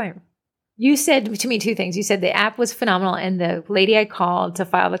file this claim. You said to me 2 things. You said the app was phenomenal and the lady I called to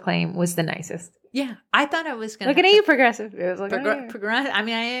file the claim was the nicest. Yeah. I thought I was going to. Looking at you, Progressive. It was Progressive. I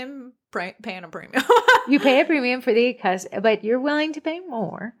mean, I am paying a premium. You pay a premium but you're willing to pay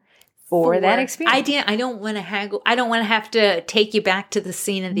more for that experience. I don't want to haggle. I don't want to have to take you back to the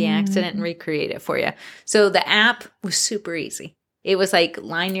scene of the accident and recreate it for you. So the app was super easy. It was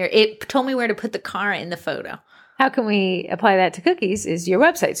it told me where to put the car in the photo. How can we apply that to cookies? Is your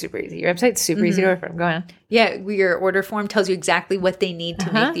website super easy? Your website's super easy to order from. Go on. Yeah, your order form tells you exactly what they need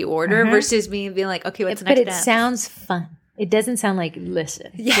to make the order versus me being like, okay, what's the next step? But it sounds fun. It doesn't sound like,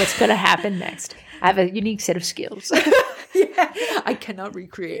 listen, what's going to happen next? I have a unique set of skills. Yeah, I cannot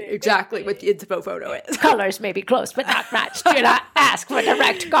recreate exactly what the inspo photo is. Colors may be close, but not matched. Do not ask for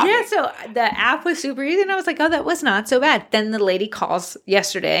direct copy. Yeah, so the app was super easy, and I was like, oh, that was not so bad. Then the lady calls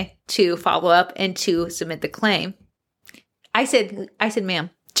yesterday to follow up and to submit the claim. I said, ma'am.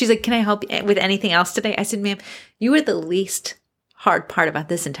 She's like, can I help you with anything else today? I said, ma'am, you were the least hard part about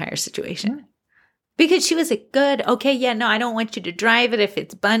this entire situation. Because she was like, good, okay, yeah, no, I don't want you to drive it if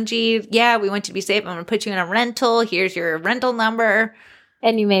it's bungee. Yeah, we want you to be safe. I'm going to put you in a rental. Here's your rental number.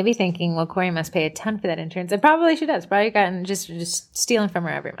 And you may be thinking, well, Corey must pay a ton for that insurance. And probably she does. Probably gotten just stealing from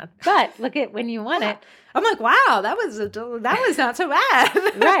her every month. But look at when you want it. I'm like, wow, that was not so bad.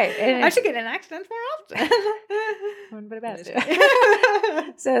 Right. I should get in accidents more often. What about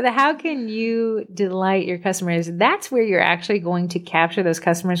So how can you delight your customers? That's where you're actually going to capture those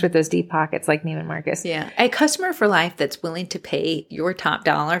customers with those deep pockets like Neiman Marcus. Yeah. A customer for life that's willing to pay your top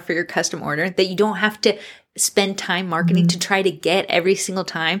dollar for your custom order, that you don't have to spend time marketing to try to get every single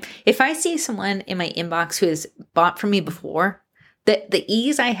time. If I see someone in my inbox who has bought from me before, the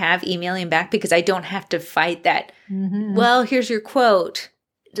ease I have emailing back, because I don't have to fight that, well, here's your quote.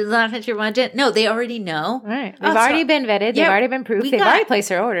 Does that fit your budget? No, they already know. Right. They've already been vetted. They've already been proofed. They've already placed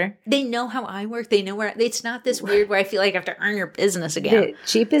their order. They know how I work. They know where. It's not this weird where I feel like I have to earn your business again. The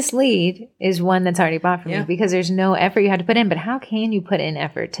cheapest lead is one that's already bought from you, because there's no effort you had to put in. But how can you put in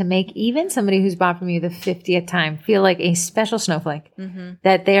effort to make even somebody who's bought from you the 50th time feel like a special snowflake?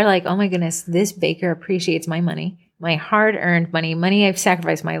 That they're like, oh my goodness, this baker appreciates my money, my hard-earned money I've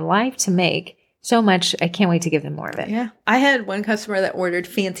sacrificed my life to make. So much, I can't wait to give them more of it. Yeah. I had one customer that ordered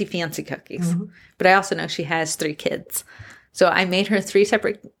fancy cookies, but I also know she has 3 kids. So I made her 3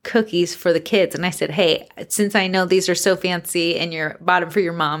 separate cookies for the kids. And I said, hey, since I know these are so fancy and you bought them for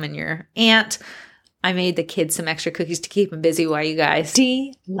your mom and your aunt, I made the kids some extra cookies to keep them busy while you guys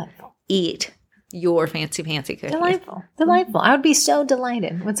eat your fancy cookies. Delightful. I would be so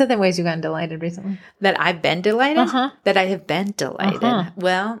delighted. What's other ways you've gotten delighted recently? That I've been delighted? That I have been delighted.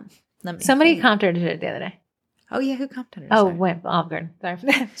 Well... Somebody commented it the other day. Oh, yeah. Who commented? Oh, went Olive Garden. Sorry.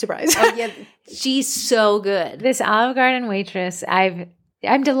 Surprise. Oh, yeah. She's so good. This Olive Garden waitress, I'm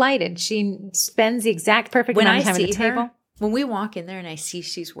delighted. She spends the exact perfect amount of time at the table. When we walk in there and I see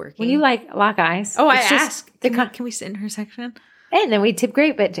she's working. When you lock eyes. Oh, I ask. Can we sit in her section? And then we tip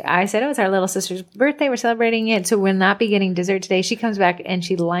great. But I said, it's our little sister's birthday. We're celebrating it. So we'll not be getting dessert today. She comes back and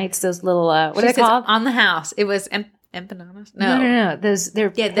she lights those little, what are they called? On the house. It was empanadas? No. They're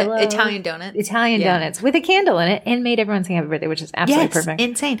the Italian donut. Italian donuts with a candle in it, and made everyone sing happy birthday, which is absolutely perfect.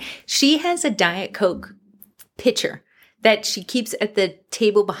 Insane. She has a Diet Coke pitcher that she keeps at the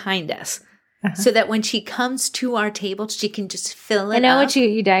table behind us. So that when she comes to our table, she can just fill it up. I know what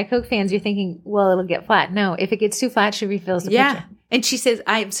you Diet Coke fans, you're thinking, well, it'll get flat. No, if it gets too flat, she refills the pitcher. And she says,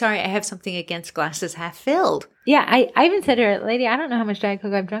 I'm sorry, I have something against glasses half filled. Yeah, I even said to her, lady, I don't know how much Diet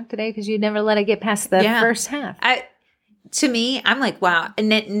Coke I've drunk today because you never let it get past the first half. To me, I'm like, wow. And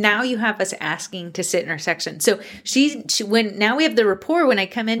then now you have us asking to sit in her section. So she when now we have the rapport when I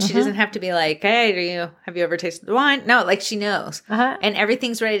come in, she doesn't have to be like, hey, have you ever tasted the wine? No, like she knows. And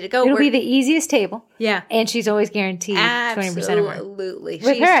everything's ready to go. It'll be the easiest table. Yeah. And she's always guaranteed 20% or more. Absolutely.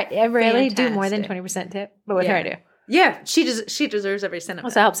 With her, I rarely do more than 20% tip, but with her I do. Yeah, she deserves every cent of it.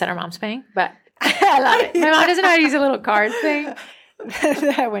 Also helps that her mom's paying, but I love it. My mom doesn't know how to use a little card thing.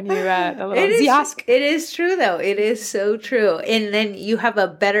 When you the little kiosk. It is true though. It is so true. And then you have a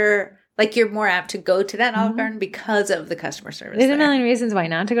better, like you're more apt to go to that Olive Garden because of the customer service. There's a million reasons why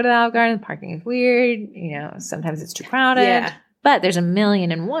not to go to the Olive Garden. The parking is weird. Sometimes it's too crowded. Yeah. But there's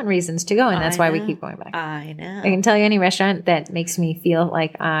 1,000,001 reasons to go, and that's why we keep going back. I know. I can tell you any restaurant that makes me feel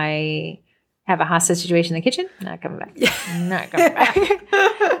like I have a hostage situation in the kitchen, not coming back. Not coming back.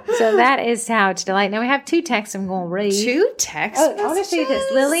 So that is how to delight. Now we have 2 texts I'm going to read. 2 texts? Oh, I want to show you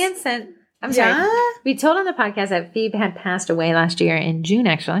this. Lillian sent, sorry. We told on the podcast that Phoebe had passed away last year in June,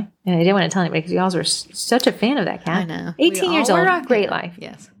 actually. And I didn't want to tell anybody because you all were such a fan of that cat. I know. 18 years old. Great life.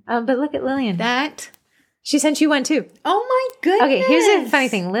 Yes. But look at Lillian. That. She sent you one too. Oh my goodness. Okay, here's the funny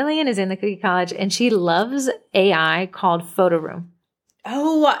thing. Lillian is in the Cookie College and she loves AI called Photo Room.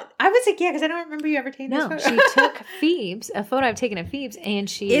 Oh, I was like, because I don't remember you ever taking this photo. She took Phoebes, a photo I've taken of Phoebes, and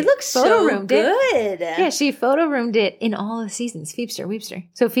she it looks photo so good. Yeah, she photo roomed it in all the seasons. Phoebster, Weepster.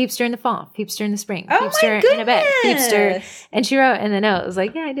 So Phoebster in the fall, Phoebster in the spring, Phoebster in a bed, Phoebster. And she wrote in the note, it was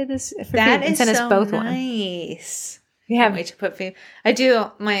like, I did this for Phoebe and sent us both one. Nice. We have wait to put Phoebe. I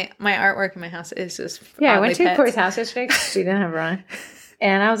do my artwork in my house is just I went to Corey's house yesterday because she didn't have Ron.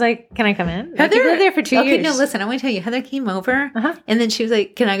 And I was like, can I come in? Heather lived there for 2 years. Okay, no, listen, I want to tell you, Heather came over and then she was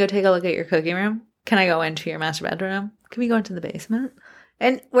like, can I go take a look at your cooking room? Can I go into your master bedroom? Can we go into the basement?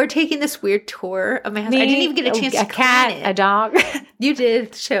 And we're taking this weird tour of my house. I didn't even get a chance to cat, clean it. a dog. You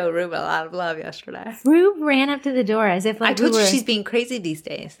did show Rube a lot of love yesterday. Rube ran up to the door as if like I told you she's being crazy these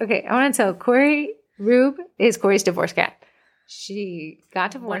days. Okay, I want to tell Corey. Rube is Corey's divorce cat. She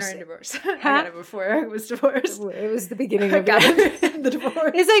got divorced. When divorce. I got it before I was divorced. It was the beginning of got it. The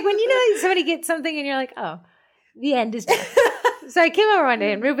divorce. It's like when you know somebody gets something and you're like, oh, the end is done. So I came over one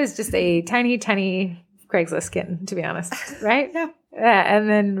day and Rube is just a tiny, tiny Craigslist kitten, to be honest, right? Yeah. And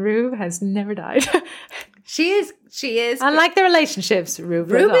then Rube has never died. She is. Unlike the relationships,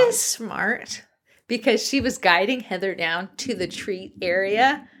 Rube is smart because she was guiding Heather down to the treat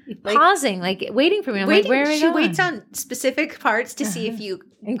area. Pausing, like waiting for me. I'm like, where are we going? She waits on specific parts to see if you...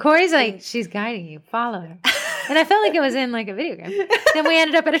 And Corey's like, she's guiding you. Follow her. And I felt like it was in like a video game. Then we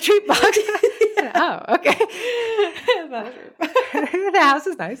ended up at a treat box. Oh, okay. The house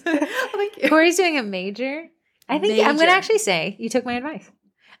is nice. Oh, thank you. Corey's doing a major. I think I'm going to actually say you took my advice.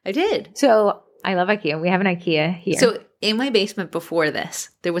 I did. So I love IKEA. We have an IKEA here. So in my basement before this,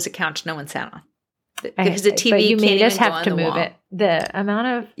 there was a couch no one sat on. Because the TV but you made us can't have even to go on move the wall. it. The amount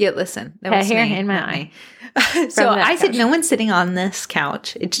of listen, that was hair me, in my not eye. me. So I said, couch. no one's sitting on this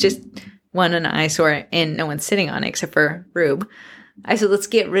couch. It's just one an eyesore, and no one's sitting on it except for Rube. I said, let's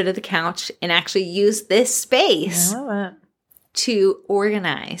get rid of the couch and actually use this space to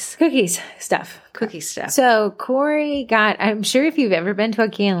organize cookies stuff. Cookie stuff. So Corey got, I'm sure if you've ever been to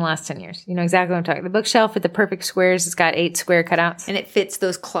IKEA in the last 10 years, you know exactly what I'm talking. The bookshelf with the perfect squares, it's got 8 square cutouts. And it fits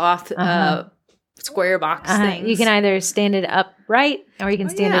those cloth square box things. You can either stand it upright or you can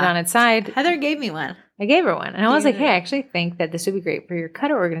stand it on its side. Heather gave me one. I gave her one. And I was like, hey, I actually think that this would be great for your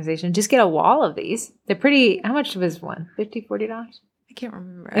cutter organization. Just get a wall of these. They're pretty, how much was one? $50, $40? I can't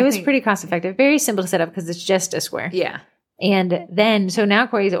remember. It was pretty cost effective. Very simple to set up because it's just a square. Yeah. And then, so now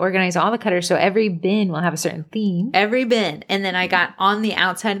Corey's organized all the cutters. So every bin will have a certain theme. Every bin. And then I got on the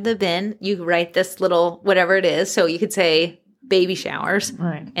outside of the bin, you write this little, whatever it is. So you could say baby showers.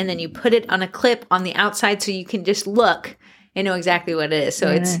 Right. And then you put it on a clip on the outside so you can just look and know exactly what it is.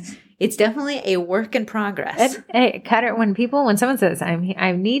 So it's definitely a work in progress. Hey, cutter, when someone says,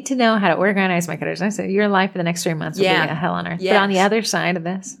 I need to know how to organize my cutters, I say, your life for the next 3 months will be a hell on earth. Yes. But on the other side of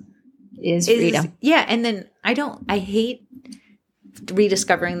this is freedom. And then I hate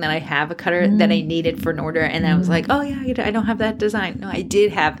rediscovering that I have a cutter that I needed for an order. And then I was like, oh yeah, I don't have that design. No, I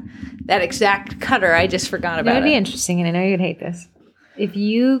did have that exact cutter. I just forgot about it. It would be interesting, and I know you'd hate this. If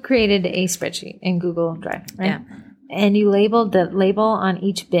you created a spreadsheet in Google Drive, right? Yeah. And you labeled the label on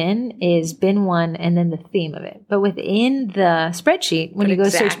each bin is bin 1 and then the theme of it. But within the spreadsheet, when you go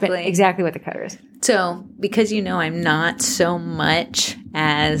search bin, exactly what the cutter is. So because I'm not so much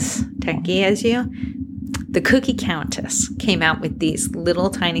as techie as you, the Cookie Countess came out with these little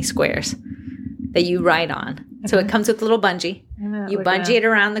tiny squares that you write on. Okay. So it comes with a little bungee. You bungee it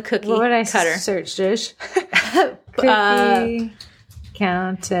around the cookie cutter. What would I search, Dish? Cookie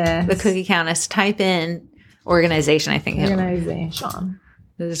Countess. The Cookie Countess. Type in organization, I think. Organization.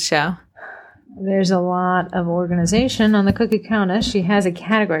 Does it show? There's a lot of organization on the Cookie Countess. She has a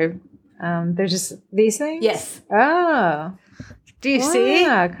category. There's just these things? Yes. Oh. Do you see?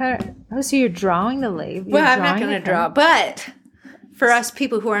 Oh, so you're drawing the label. Well, I'm not going to draw, but for us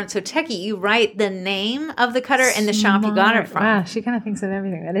people who aren't so techie, you write the name of the cutter and the shop you got it from. Wow, she kind of thinks of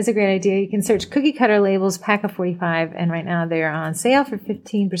everything. That is a great idea. You can search cookie cutter labels, pack of 45, and right now they're on sale for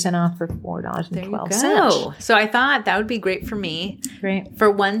 15% off for $4.12. There you go. So I thought that would be great for me. Great.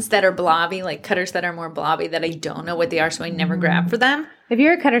 For ones that are blobby, like cutters that are more blobby that I don't know what they are, so I never grab for them. If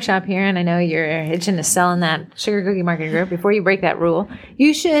you're a cutter shop here, and I know you're itching to sell in that Sugar Cookie Marketing Group, before you break that rule,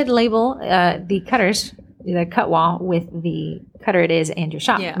 you should label the cutters, the cut wall, with the cutter it is and your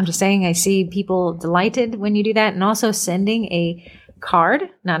shop. Yeah. I'm just saying, I see people delighted when you do that, and also sending a card,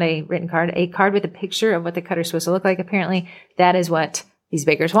 not a written card, a card with a picture of what the cutter's supposed to look like. Apparently, that is what these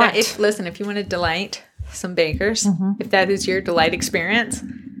bakers want. If you want to delight some bakers, if that is your delight experience,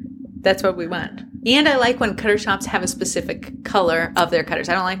 that's what we want. And I like when cutter shops have a specific color of their cutters.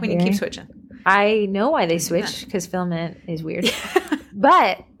 I don't like when you keep switching. I know why they switch, because filament is weird.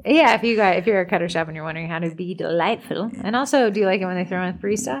 But yeah, if you're a cutter shop and you're wondering how to be delightful, and also, do you like it when they throw in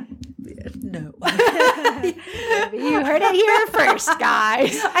free stuff? No. You heard it here first,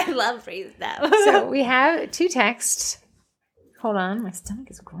 guys. I love free stuff. So we have 2 texts. Hold on, my stomach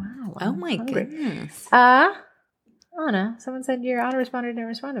is growling. Oh my goodness. Oh no! Someone said your autoresponder didn't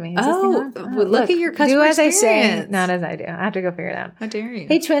respond to me. Is Oh, this thing on? well, look at your customer Do as I say, experience. not as I do. I have to go figure it out. How dare you?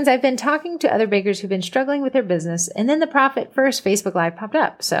 Hey twins, I've been talking to other bakers who've been struggling with their business, and then the Profit First Facebook Live popped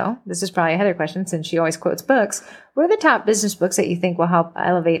up. So this is probably a Heather question since she always quotes books. What are the top business books that you think will help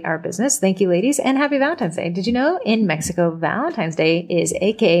elevate our business? Thank you, ladies, and happy Valentine's Day. Did you know in Mexico, Valentine's Day is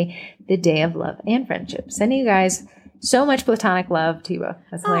aka the Day of Love and Friendship? Sending you guys so much platonic love to you both.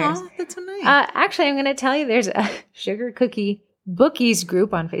 That's hilarious. Aw, that's so nice. Actually, I'm going to tell you there's a Sugar Cookie Bookies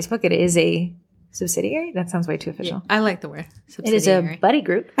group on Facebook. It is a subsidiary. That sounds way too official. I like the word It is a buddy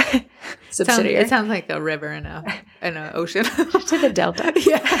group. Subsidiary. It sounds like a river and an ocean. To the Delta.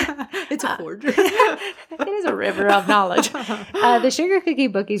 Yeah, it's a forge. It is a river of knowledge. The Sugar Cookie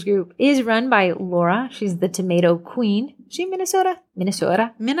Bookies group is run by Laura. She's the tomato queen. Is she in Minnesota?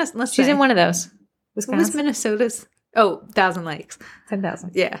 Minnesota. Let's She's say. in one of those. What was Wisconsin. Minnesota's? Oh, Thousand Lakes.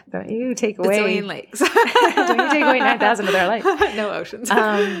 10,000. Yeah. Don't you take It's away. Million Lakes. Don't you take away 9,000 of their life. No oceans.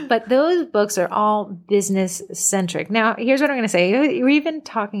 But those books are all business centric. Now, here's what I'm going to say. We're even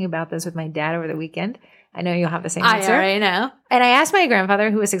talking about this with my dad over the weekend. I know you'll have the same I answer. already know. And I asked my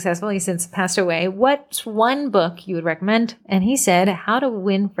grandfather, who was successful, he's since passed away, what's one book you would recommend? And he said, How to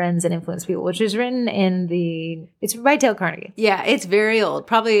Win Friends and Influence People, which is written it's by Dale Carnegie. Yeah, it's very old.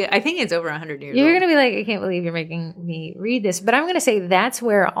 Probably, I think it's over 100 years You're old. going to be like, I can't believe you're making me read this. But I'm going to say that's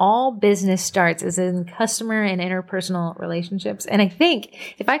where all business starts, is in customer and interpersonal relationships. And I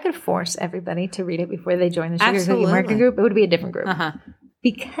think if I could force everybody to read it before they join the Sugar Cookie Absolutely. Marketing Group, it would be a different group. Uh-huh.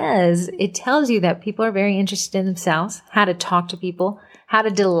 Because it tells you that people are very interested in themselves, how to talk to people, how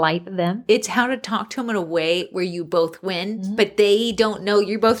to delight them. It's how to talk to them in a way where you both win, but they don't know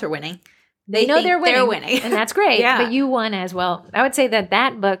you both are winning. They know think they're winning. And that's great. Yeah. But you won as well. I would say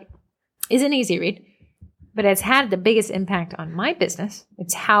that book is an easy read, but it's had the biggest impact on my business.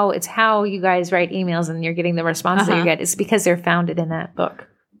 It's how you guys write emails and you're getting the response that you get. It's because they're founded in that book.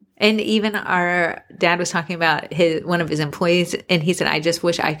 And even our dad was talking about one of his employees, and he said, I just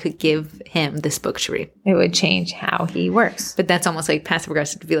wish I could give him this book to read. It would change how he works. But that's almost like passive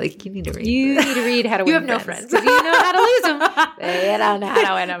aggressive to be like, you need to read. You need to read How to Win You have no Friends. friends. If you know how to lose them, they don't know how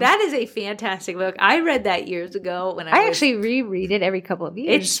to win them. That is a fantastic book. I read that years ago when I actually reread it every couple of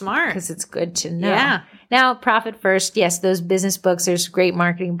years. It's smart. Because it's good to know. Yeah. Now, Profit First, yes, those business books, there's great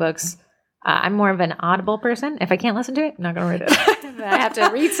marketing books. I'm more of an Audible person. If I can't listen to it, I'm not going to read it. I have to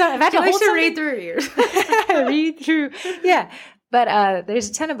read some. If I have to hold something, read through yours. read through. Yeah. But there's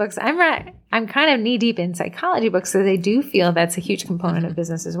a ton of books. I'm kind of knee deep in psychology books, so they do feel that's a huge component of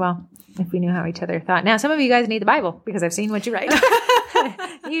business as well. If we knew how each other thought. Now, some of you guys need the Bible because I've seen what you write.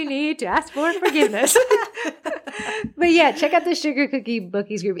 You need to ask for forgiveness. But yeah, check out the Sugar Cookie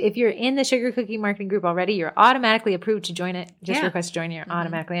Bookies group. If you're in the Sugar Cookie Marketing group already, you're automatically approved to join it. Just request to join, you're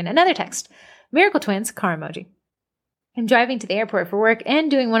automatically in. Another text. Miracle Twins, car emoji. I'm driving to the airport for work and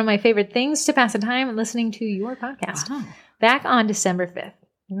doing one of my favorite things to pass the time, listening to your podcast. Wow. Back on December 5th.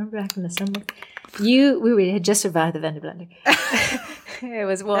 Remember back in December? We had just survived the Vendor Blender. It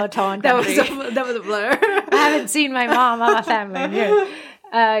was war-torn country. That was a blur. I haven't seen my mom or my family in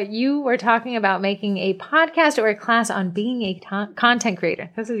years. You were talking about making a podcast or a class on being a content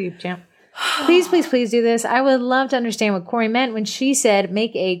creator. This is you, champ. Please, please, please do this. I would love to understand what Corey meant when she said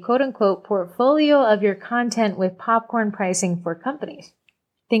make a quote-unquote portfolio of your content with popcorn pricing for companies.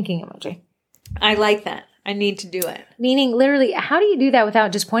 Thinking emoji. I like that. I need to do it. Meaning, literally, how do you do that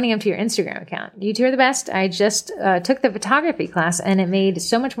without just pointing them to your Instagram account? You two are the best. I just took the photography class, and it made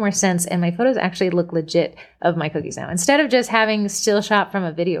so much more sense, and my photos actually look legit of my cookies now. Instead of just having still shot from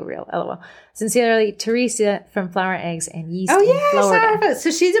a video reel, LOL. Sincerely, Teresa from Flour, Eggs, and Yeast in Florida. So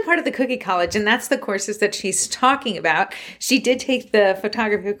she's a part of the Cookie College, and that's the courses that she's talking about. She did take the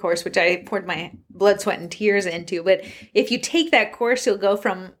photography course, which I poured my blood, sweat, and tears into. But if you take that course, you'll go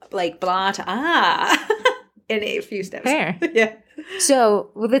from like blah to in a few steps. Fair. Yeah.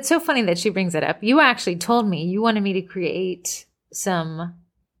 So, well, it's so funny that she brings it up. You actually told me you wanted me to create some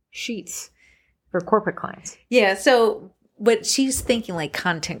sheets for corporate clients. Yeah. So, but she's thinking like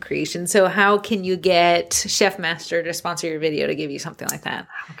content creation. So how can you get Chef Master to sponsor your video to give you something like that?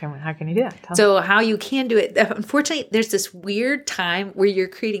 How can you do that? So how you can do it. Unfortunately, there's this weird time where you're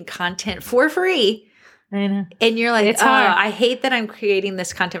creating content for free. I know. And you're like, It's hard. I hate that I'm creating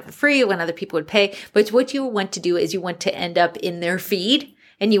this content for free when other people would pay. But what you want to do is you want to end up in their feed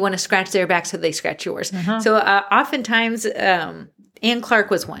and you want to scratch their back so they scratch yours. So oftentimes, Ann Clark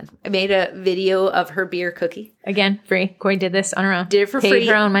was one. I made a video of her beer cookie. Again, free. Corey did this on her own. Did it for Paid free.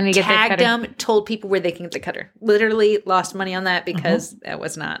 her own money to get the tagged cutter. them, told people where they can get the cutter. Literally lost money on that because that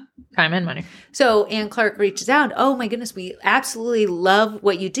was not. Time and money. So Ann Clark reaches out. Oh my goodness, we absolutely love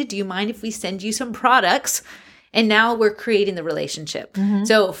what you did. Do you mind if we send you some products? And now we're creating the relationship.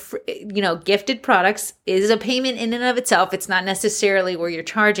 So, gifted products is a payment in and of itself. It's not necessarily where you're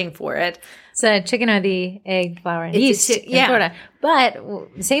charging for it. It's a chicken or the egg, flour, and yeast in Florida. But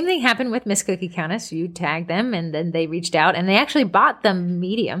the same thing happened with Miss Cookie Countess. You tagged them, and then they reached out, and they actually bought the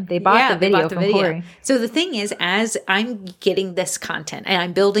medium. They bought the video from Corey. So the thing is, as I'm getting this content, and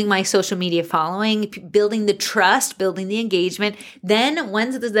I'm building my social media following, building the trust, building the engagement, then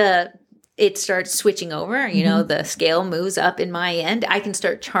once it starts switching over, the scale moves up in my end, I can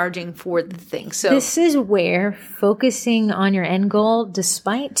start charging for the thing. So this is where focusing on your end goal,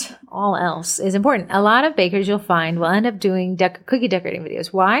 despite all else, is important. A lot of bakers you'll find will end up doing cookie decorating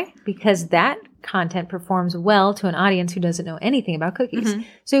videos. Why? Because that content performs well to an audience who doesn't know anything about cookies.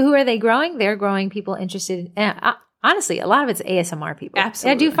 So who are they growing? They're growing people interested. Honestly, a lot of it's ASMR people.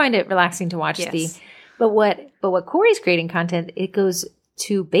 Absolutely. I do find it relaxing to watch But what Corey's creating content, it goes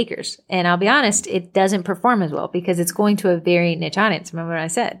to bakers. And I'll be honest, it doesn't perform as well because it's going to a very niche audience. Remember what I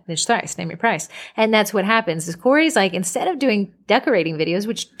said? Niche thrice, name your price. And that's what happens is Corey's like, instead of doing decorating videos,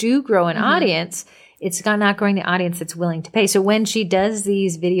 which do grow an audience, it's not growing the audience that's willing to pay. So when she does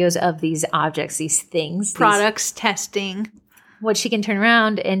these videos of these objects, these things, products, testing, what she can turn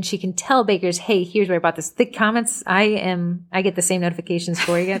around and she can tell bakers, hey, here's where I bought this. The comments, I get the same notifications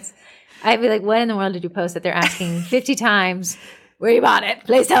Corey gets. I'd be like, what in the world did you post that they're asking 50 times where you bought it?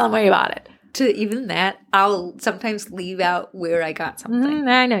 Please tell them where you bought it. To even that, I'll sometimes leave out where I got something.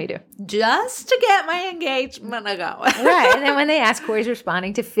 I know you do. Just to get my engagement to go. Right. And then when they ask, Corey's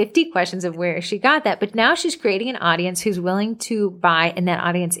responding to 50 questions of where she got that. But now she's creating an audience who's willing to buy, and that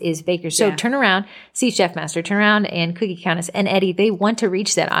audience is bakers. So turn around, see Chef Master, turn around, and Cookie Countess and Eddie, they want to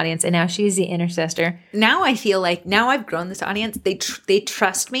reach that audience. And now she's the intercessor. Now I feel like now I've grown this audience. They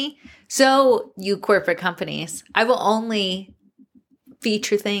trust me. So you corporate companies, I will only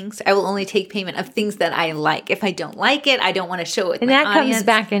feature things. I will only take payment of things that I like. If I don't like it, I don't want to show it with my audience. Comes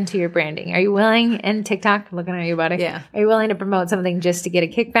back into your branding. Are you willing, and TikTok, looking at you, buddy. Yeah. Are you willing to promote something just to get a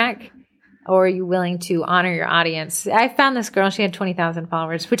kickback? Or are you willing to honor your audience? I found this girl, she had 20,000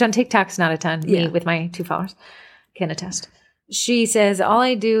 followers, which on TikTok's not a ton. Me with my 2 followers can attest. She says, all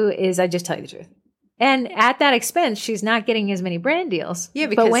I do is I just tell you the truth. And at that expense, she's not getting as many brand deals. Yeah,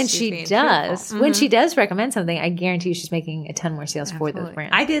 because when she does recommend something, I guarantee you she's making a ton more sales for those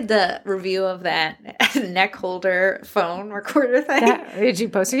brands. I did the review of that neck holder phone recorder thing. Did you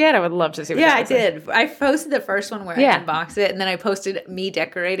post it yet? I would love to see what I did. I posted the first one where I unboxed it, and then I posted me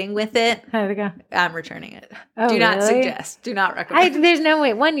decorating with it. How did it go? I'm returning it. Oh, do not suggest. Do not recommend. There's no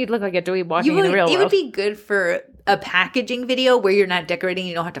way. One, you'd look like a dweeb walking in the real world. It would be good for a packaging video where you're not decorating,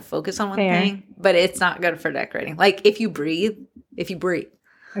 you don't have to focus on one thing, but it's not good for decorating. Like if you breathe,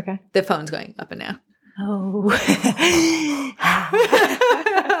 okay, the phone's going up and down. Oh.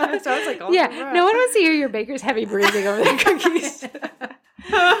 Sounds like all no one wants to hear your baker's heavy breathing over their cookies.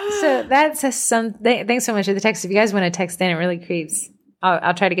 So that's thanks so much for the text. If you guys want to text in, it really creeps.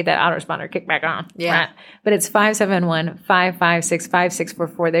 I'll try to get that autoresponder kicked back on. Yeah. Right? But it's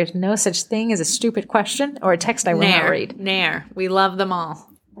 571-556-5644. There's no such thing as a stupid question or a text I will not read. Nair. We love them all.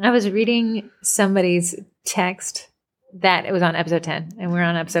 I was reading somebody's text that it was on episode 10 and we're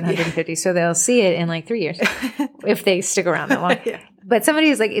on episode 150. So they'll see it in like 3 years if they stick around that long. But somebody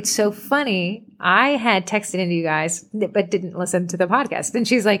was like, it's so funny. I had texted into you guys, but didn't listen to the podcast. And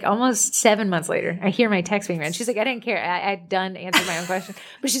she's like, almost 7 months later, I hear my text being read. She's like, I didn't care. I'd done answered my own question.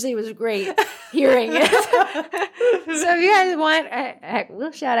 But she's like, it was great hearing it. So if you guys want,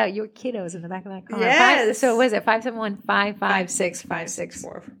 we'll shout out your kiddos in the back of that car. Yes. So was it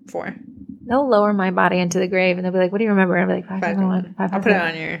 571-556-5644? They'll lower my body into the grave and they'll be like, what do you remember? I'll be like, 571. I'll put it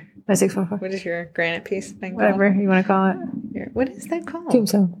on your 5644. What is your granite piece thing called? Whatever you want to call it. What is that called?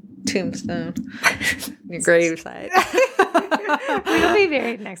 Tombstone. Your graveside. We'll be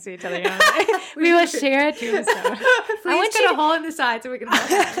buried next to each other. We will share a tombstone. I want you to hole in the side so we can hold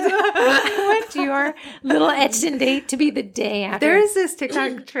hands. I want your little etched in date to be the day after. There is this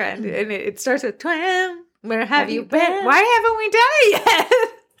TikTok trend, and it starts with "Twam, where have you been? Why haven't we done it yet?"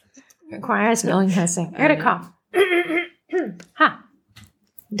 Requires knowing how to sing. I got a cough.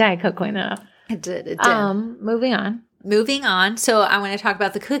 Diet Coke cleaned that up. It did. Moving on. So I want to talk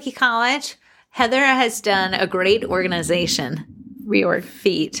about the Cookie College. Heather has done a great organization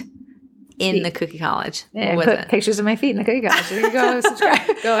feat in the Cookie College. Yeah, I put pictures of my feet in the Cookie College. So you go subscribe.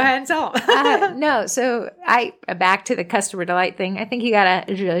 Go ahead and sell them. No, so back to the customer delight thing. I think you got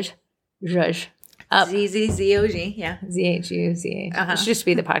to zhuzh up. ZZZOG, yeah. ZHUZH. It should just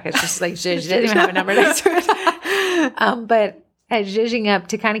be the podcast. Just like zhuzh. It doesn't even have a number next to it. But zhuzhing up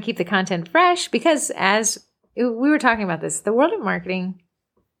to kind of keep the content fresh because as we were talking about this, the world of marketing,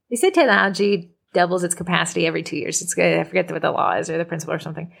 they say technology doubles its capacity every 2 years. It's good. I forget what the law is or the principle or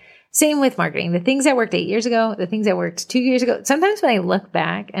something. Same with marketing. The things that worked 8 years ago, the things that worked 2 years ago. Sometimes when I look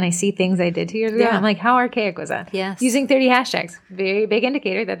back and I see things I did 2 years ago, I'm like, how archaic was that? Yes. Using 30 hashtags. Very big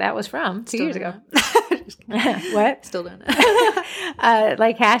indicator that was from 2 years ago. What? Still doing it.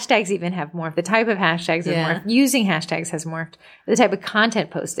 Like hashtags even have morphed. The type of hashtags have morphed. Using hashtags has morphed. The type of content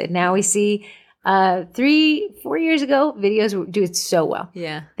posted. Now we see 3-4 years ago, videos do it so well.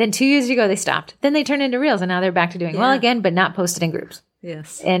 Yeah. Then 2 years ago, they stopped. Then they turned into reels and now they're back to doing well again, but not posted in groups.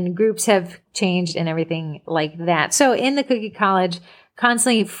 Yes. And groups have changed and everything like that. So in the Cookie College,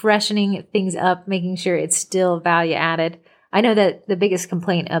 constantly freshening things up, making sure it's still value added. I know that the biggest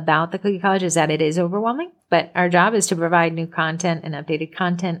complaint about the Cookie College is that it is overwhelming, but our job is to provide new content and updated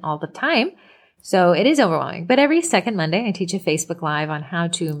content all the time. So it is overwhelming. But every second Monday, I teach a Facebook Live on how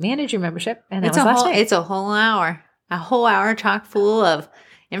to manage your membership. And that was last night. It's a whole hour chock full of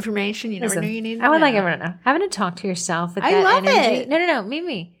information you never knew you needed. I would like everyone to know. Having to talk to yourself with that love energy. it. No.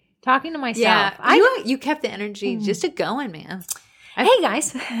 Me. Talking to myself. Yeah. You kept the energy just going, man. Hey,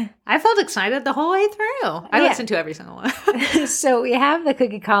 guys. I felt excited the whole way through. I listened to every single one. So we have the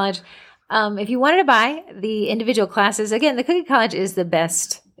Cookie College. If you wanted to buy the individual classes, again, the Cookie College is the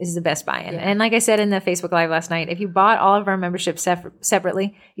best buy-in. Yeah. And like I said in the Facebook Live last night, if you bought all of our memberships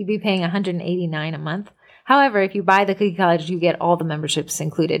separately, you'd be paying $189 a month. However, if you buy the Cookie College, you get all the memberships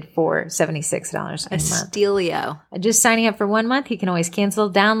included for $76 a month. Steelio. Just signing up for 1 month, you can always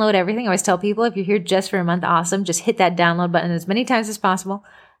cancel, download everything. I always tell people, if you're here just for a month, awesome. Just hit that download button as many times as possible,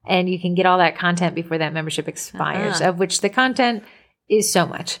 and you can get all that content before that membership expires, of which the content is so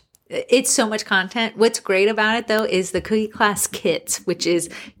much. It's so much content. What's great about it, though, is the Cookie Class Kits, which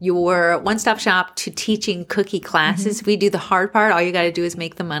is your one-stop shop to teaching cookie classes. Mm-hmm. We do the hard part. All you got to do is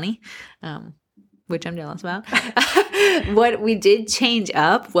make the money. Which I'm jealous about. What we did change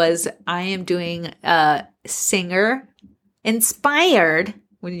up was I am doing singer inspired.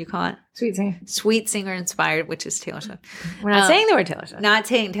 What did you call it? Sweet singer inspired, which is Taylor Swift. We're not saying the word Taylor Swift. Not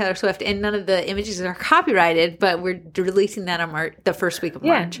saying Taylor Swift, and none of the images are copyrighted, but we're releasing that on the first week of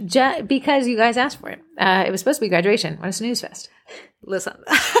March. Because you guys asked for it. It was supposed to be graduation. What a snooze fest. Listen.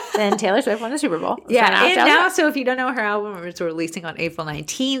 Then Taylor Swift won the Super Bowl. And now, so if you don't know her album, it's releasing on April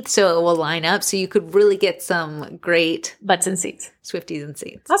 19th, so it will line up. So you could really get some great butts and seats. Swifties and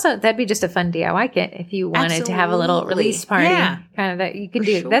seats. Also, that'd be just a fun DIY kit if you wanted to have a little release party. Yeah. Kind of that you can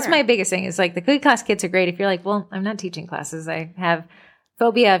do. Sure. That's my biggest thing is like the Cookie Class kits are great if you're like, well, I'm not teaching classes. I have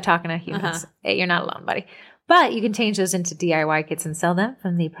phobia of talking to humans. Hey, you're not alone, buddy. But you can change those into DIY kits and sell them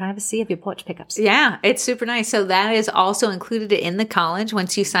from the privacy of your porch pickups. Yeah, it's super nice. So that is also included in the college.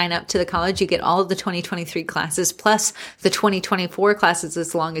 Once you sign up to the college, you get all of the 2023 classes plus the 2024 classes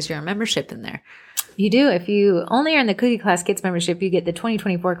as long as you're a membership in there. You do. If you only are in the Cookie Class Kids membership, you get the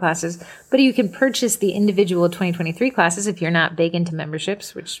 2024 classes, but you can purchase the individual 2023 classes if you're not big into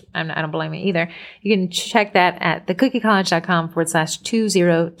memberships, which I don't blame you either. You can check that at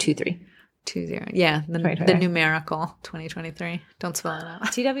thecookiecollege.com/2023. 20. Yeah, the numerical 2023. Don't spell it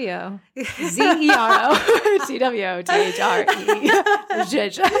out. TWO ZERO TWO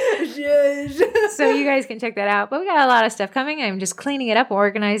So you guys can check that out. But we got a lot of stuff coming. I'm just cleaning it up,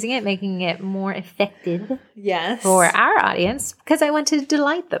 organizing it, making it more effective. Yes. For our audience because I want to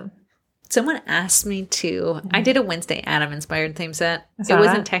delight them. Someone asked me to, I did a Wednesday Adam inspired theme set. It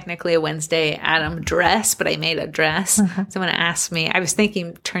wasn't technically a Wednesday Adam dress, but I made a dress. Someone asked me, I was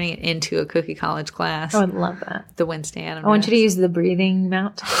thinking turning it into a Cookie College class. I would love that. The Wednesday Adam I want you to use the breathing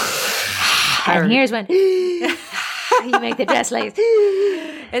mount. And here's when you make the dress lace.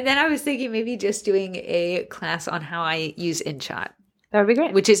 And then I was thinking maybe just doing a class on how I use InShot. That would be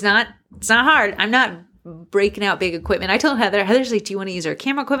great. Which is not, it's not hard. I'm not breaking out big equipment. I told Heather's like, do you want to use our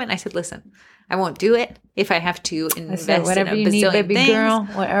camera equipment? And I said, listen, I won't do it if I have to invest in a bazillion things. Whatever you need, baby girl.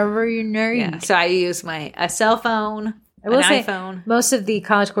 Whatever you need. Yeah. So I use a cell phone, an iPhone. Most of the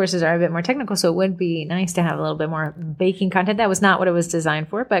college courses are a bit more technical, so it would be nice to have a little bit more baking content. That was not what it was designed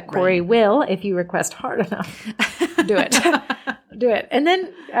for, but Corey will, if you request hard enough, do it. Do it. And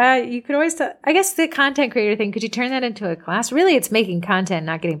then you could always, I guess the content creator thing, could you turn that into a class? Really, it's making content,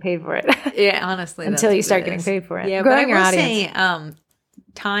 not getting paid for it. Yeah, honestly. Until you start getting paid for it. Yeah, growing your audience. Say,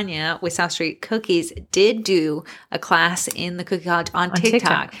 Tanya with South Street Cookies did do a class in the Cookie College on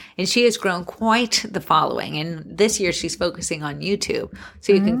TikTok. And she has grown quite the following. And this year she's focusing on YouTube.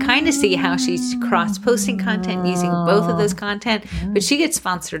 So you can kind of see how she's cross-posting content using both of those content. But she gets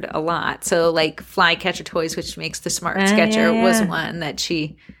sponsored a lot. So like Flycatcher Toys, which makes the Smart Sketcher, was one that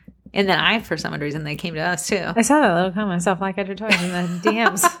she... And then for some reason, they came to us too. I saw that little comment. I saw Flycatcher Toys in the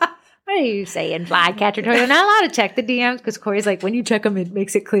DMs. What are you saying, Flycatcher Toys? I'm not allowed to check the DMs because Corey's like, when you check them, it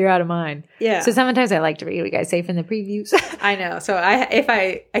makes it clear out of mine. Yeah. So sometimes I like to read what you guys say from the previews. I know. So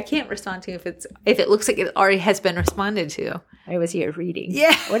I can't respond to if it looks like it already has been responded to. I was here reading.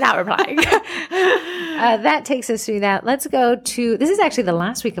 Yeah. We're not replying. That takes us through that. Let's go to, this is actually the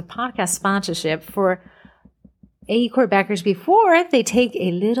last week of podcast sponsorship for AECore backers before they take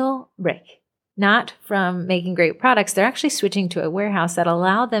a little break. Not from making great products. They're actually switching to a warehouse that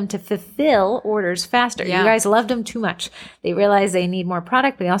allow them to fulfill orders faster. Yeah. You guys loved them too much. They realize they need more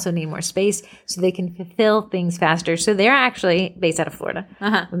product, but they also need more space so they can fulfill things faster. So they're actually based out of Florida.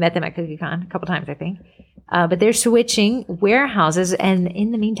 We met them at CookieCon a couple times, I think. But they're switching warehouses, and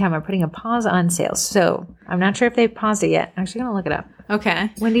in the meantime, are putting a pause on sales. So I'm not sure if they've paused it yet. I'm actually going to look it up.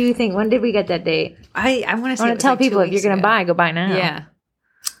 Okay. When do you think? When did we get that date? I want to tell people if you're going to buy, go buy now. Yeah.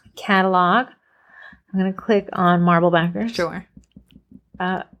 Catalog. I'm going to click on Marble Backers. Sure.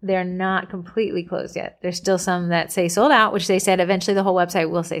 They're not completely closed yet. There's still some that say sold out, which they said eventually the whole website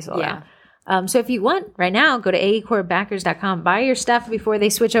will say sold out. So if you want right now, go to aecorebackers.com, buy your stuff before they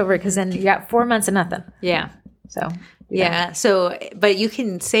switch over, because then you got 4 months of nothing. Yeah. So yeah. So, but you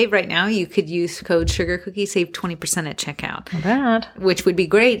can save right now. You could use code Sugar Cookie, save 20% at checkout. Not bad. Which would be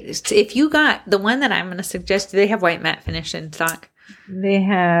great. If you got the one that I'm going to suggest, do they have white matte finish in stock? They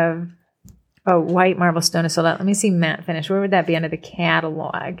have. Oh, white marble stone is sold out. Let me see matte finish. Where would that be under the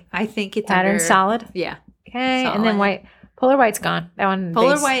catalog? I think it's pattern solid. Yeah. Okay, solid. And then white. Polar white's gone. That one.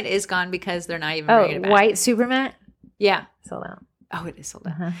 Polar white is gone because they're not even bringing it back. White super matte. Yeah, sold out. Oh, it is sold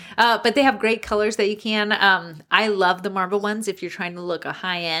out. But they have great colors that you can. I love the marble ones if you're trying to look a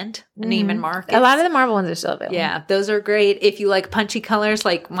high end Neiman Marcus. A lot of the marble ones are still available. Yeah, those are great. If you like punchy colors,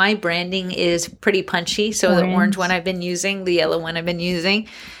 like my branding is pretty punchy. So the orange one I've been using, the yellow one I've been using.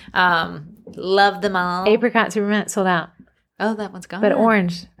 Love them all. Apricot super matte sold out. Oh, that one's gone. But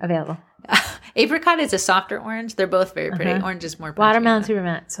orange available. Apricot is a softer orange. They're both very pretty. Orange is more punchy. Watermelon super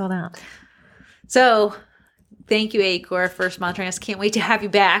matte sold out. So thank you, AECore, for sponsoring us. Can't wait to have you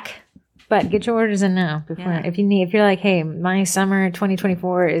back. But get your orders in now before if you're like, hey, my summer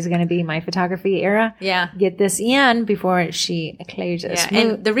 2024 is going to be my photography era. Yeah. Get this in before she closes. Yeah.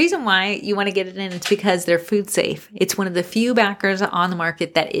 And the reason why you want to get it in is because they're food safe. It's one of the few backers on the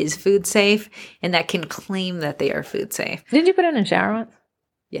market that is food safe and that can claim that they are food safe. Did you put it in a shower once?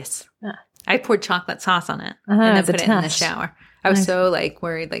 Yes. I poured chocolate sauce on it and then put it in the shower. I was so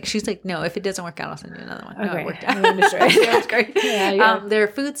worried. She's like, no, if it doesn't work out, I'll send you another one. No, it worked out. It was great. They're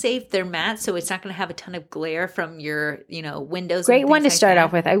food safe. They're matte, so it's not going to have a ton of glare from your, windows. Great one to start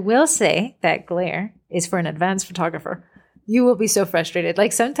off with. I will say that glare is for an advanced photographer. You will be so frustrated.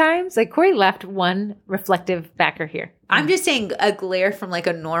 Sometimes, Corey left one reflective backer here. I'm just saying a glare from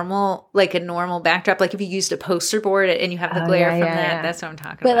a normal backdrop. Like if you used a poster board and you have the glare from that, that's what I'm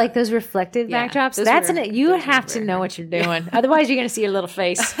talking about. But those reflective backdrops, you have to know what you're doing. Otherwise, you're going to see your little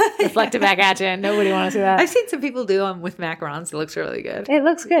face reflected back at you, and nobody wants to see that. I've seen some people do them with macarons. It looks really good. It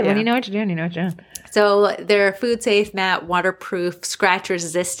looks good. When you know what you're doing, you know what you're doing. So they're food safe, matte, waterproof, scratch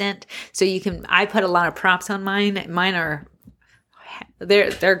resistant. So I put a lot of props on mine. Mine are...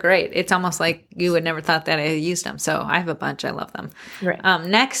 They're great. It's almost like you would never thought that I used them. So I have a bunch. I love them. Right.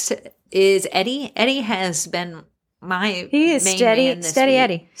 Next is Eddie. Eddie has been he is steady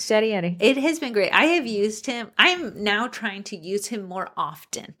Eddie. Steady Eddie. It has been great. I have used him. I'm now trying to use him more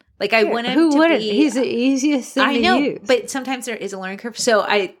often. I want him to be. He's the easiest thing to use. I know, but sometimes there is a learning curve. So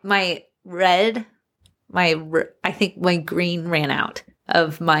I think my green ran out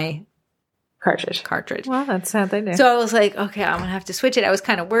of my cartridge. Well, that's how they do. So I was like, okay, I'm going to have to switch it. I was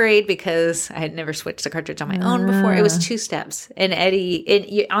kind of worried because I had never switched the cartridge on my own before. It was 2 steps. And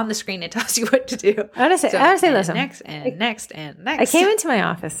Eddie, on the screen, it tells you what to do. I want to say, listen. Next. I came into my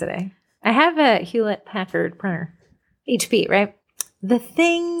office today. I have a Hewlett-Packard printer. HP, right? The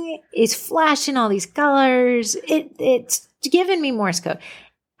thing is flashing all these colors. It's giving me Morse code.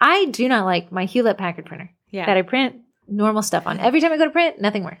 I do not like my Hewlett-Packard printer that I print normal stuff on. Every time I go to print,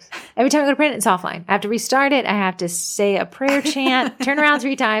 nothing works. Every time I go to print, it's offline. I have to restart it. I have to say a prayer chant, turn around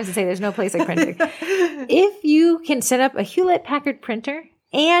 3 times and say there's no place like printing. If you can set up a Hewlett-Packard printer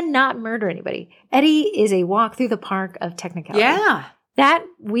and not murder anybody, Eddie is a walk through the park of technicality. Yeah.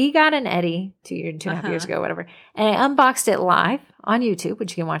 We got an Eddie 2.5 years ago, whatever, and I unboxed it live on YouTube,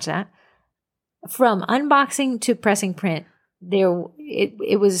 which you can watch that. From unboxing to pressing print,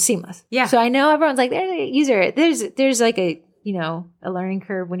 it was seamless. Yeah. So I know everyone's like, there's a user. There's a learning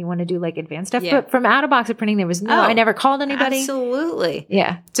curve when you want to do advanced stuff. Yeah. But from out of box of printing, there was I never called anybody. Absolutely.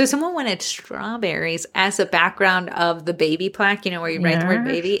 Yeah. So someone wanted strawberries as a background of the baby plaque, where you write the word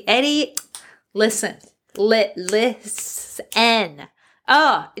baby. Eddie, listen.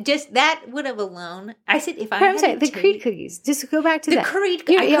 Oh, just that would have alone. I said if I I'm had sorry, the taken- Creed cookies. Just go back to the that. Creed,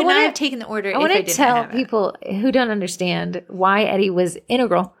 Yeah, I yeah, could I not wanna- have taken the order I if I want to didn't tell have it. people who don't understand why Eddie was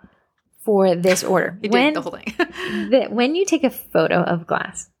integral for this order. He did the whole thing. When you take a photo of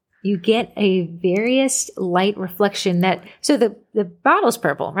glass, you get a various light reflection so the bottle's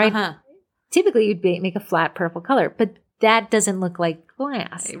purple, right? Uh-huh. Typically you'd make a flat purple color, but that doesn't look like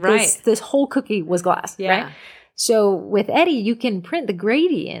glass. Right. This whole cookie was glass, Yeah. right? So with Eddie, you can print the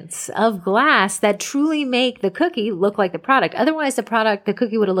gradients of glass that truly make the cookie look like the product. Otherwise, the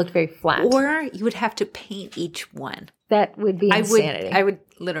cookie would have looked very flat. Or you would have to paint each one. That would be insanity. I would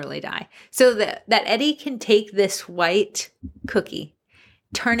literally die. So that Eddie can take this white cookie,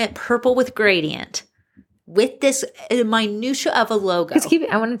 turn it purple with gradient, with this minutia of a logo.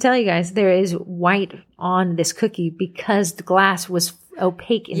 I want to tell you guys, there is white on this cookie because the glass was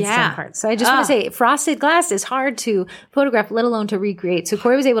opaque in some parts. So I just want to say, frosted glass is hard to photograph, let alone to recreate. So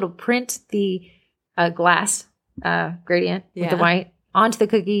Corey was able to print the glass gradient with the white onto the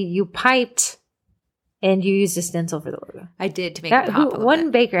cookie. You piped and you used a stencil for the logo. I did to make it pop a little one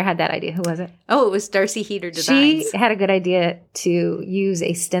bit. baker had that idea. Who was it? Oh, it was Darcy Heater Designs. She had a good idea to use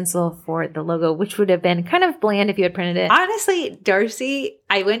a stencil for the logo, which would have been kind of bland if you had printed it. Honestly, Darcy,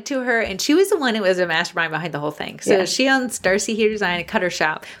 I went to her and she was the one who was a mastermind behind the whole thing. So she owns Darcy Heater Design, a cutter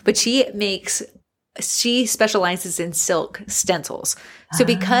shop, but she specializes in silk stencils. So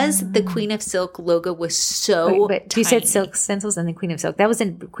because the Queen of Silk logo was so but you said silk stencils and then Queen of Silk. That was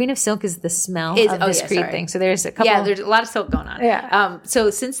in Queen of Silk is the smell of this Creed thing. So there's a couple. Yeah, there's a lot of silk going on. Yeah. So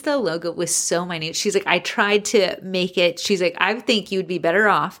since the logo was so minute, she's like, I tried to make it. She's like, I think you'd be better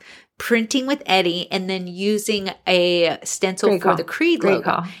off printing with Eddie and then using a stencil for the Creed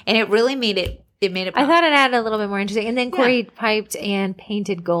logo. And it really made it. It made it pop. I thought it added a little bit more interesting. And then Corey piped and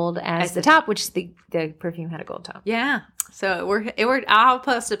painted gold as the top, which the perfume had a gold top. Yeah. So it worked. I'll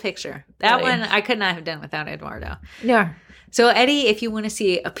post a picture. That one I could not have done without Eduardo. No. So Eddie, if you want to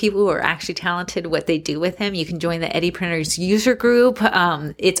see people who are actually talented, what they do with him, you can join the Eddie Printers user group.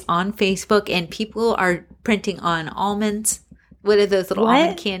 It's on Facebook and people are printing on almonds. What are those little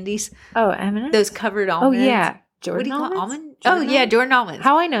almond candies? Oh, M&M's? Those covered almonds. Oh, yeah. Jordan What do you almonds? call almond? Jordan almonds.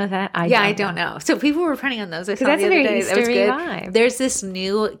 How I know that? I don't know. So people were printing on those. I saw that's the a other very day. That was Easter-y good. vibe. There's this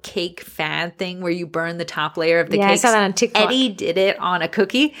new cake fad thing where you burn the top layer of the cake. I saw that on TikTok. Eddie did it on a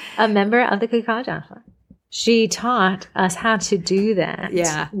cookie. A member of the Cookie College Alpha. She taught us how to do that.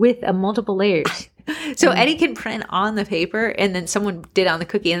 Yeah. With multiple layers. So Eddie can print on the paper and then someone did on the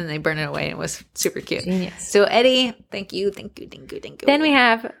cookie and then they burn it away and it was super cute. Genius. So Eddie, thank you. Then we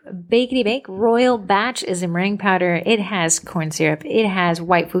have Bakety Bake. Royal Batch is a meringue powder. It has corn syrup. It has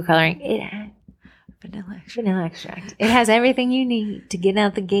white food coloring. It has vanilla extract. It has everything you need to get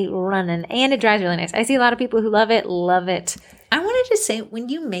out the gate running. And it dries really nice. I see a lot of people who love it. I wanted to say, when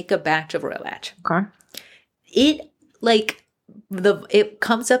you make a batch of Royal Batch, okay, it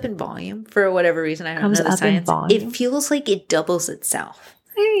comes up in volume for whatever reason. I don't know the science. It feels like it doubles itself.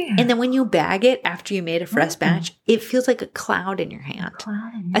 Yeah. And then when you bag it after you made a fresh batch, it feels like a cloud in your hand.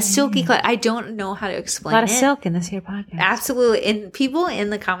 A silky cloud. I don't know how to explain it. A lot of silk in this here podcast. Absolutely. And people in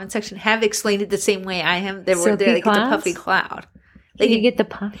the comment section have explained it the same way I am. They're like, it's a puffy cloud. Can you get the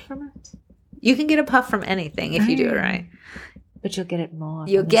puff from it? You can get a puff from anything if you do it right. But you'll get it more.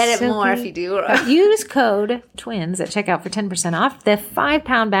 You'll get it more if you do it right. Use code TWINS at checkout for 10% off. The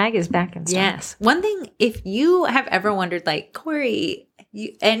 5-pound bag is back in stock. Yes. One thing, if you have ever wondered, like, Corey,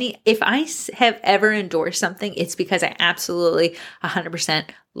 if I have ever endorsed something, it's because I absolutely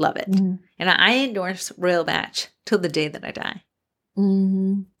 100% love it. Mm-hmm. And I endorse Royal Batch till the day that I die.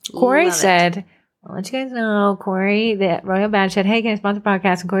 Mm-hmm. Corey said, I'll let you guys know, Corey, that Royal Batch said, hey, can I sponsor the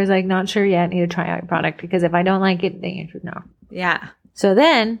podcast? And Corey's like, not sure yet. Need to try out your product because if I don't like it, then you should know. Yeah. So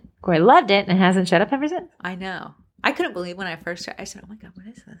then Corey loved it and hasn't shut up ever since. I know. I couldn't believe when I first tried. I said, oh my God, what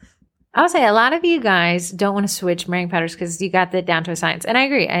is this? I'll say a lot of you guys don't want to switch meringue powders because you got the down to a science. And I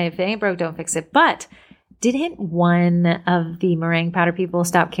agree. If it ain't broke, don't fix it. But didn't one of the meringue powder people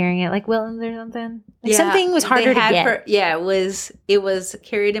stop carrying it, like Wilton's or something? Like something was harder to get. It was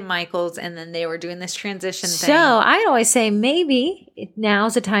Carried and Michaels, and then they were doing this transition thing. So I'd always say maybe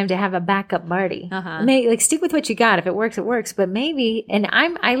now's the time to have a backup Marty. Maybe like stick with what you got. If it works, it works. But maybe, and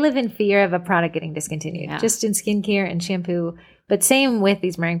I live in fear of a product getting discontinued, just in skincare and shampoo. But same with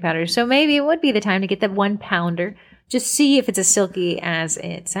these meringue powders. So maybe it would be the time to get the 1-pounder. Just see if it's as silky as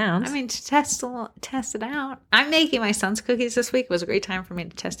it sounds. I mean, to test it out. I'm making my son's cookies this week. It was a great time for me to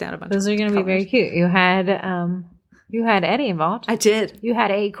test out a bunch of Those are going to be very cute. You had You had Eddie involved. I did. You had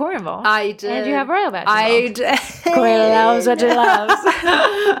a core involved. I did. And you have Royal Batch I involved. did. Corey loves what she loves.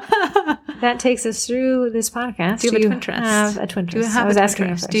 That takes us through this podcast. Do you have a Twinterest? Have a Twinterest? Do you have I was a asking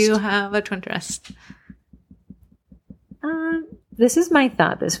you Twinterest? first. Do you have a Twinterest? This is my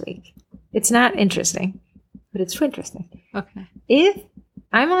thought this week. It's not interesting, but it's Twinteresting. Okay. If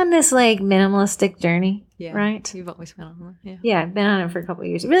I'm on this like minimalistic journey, Yeah. right? You've always been on that. Yeah. Yeah, I've been on it for a couple of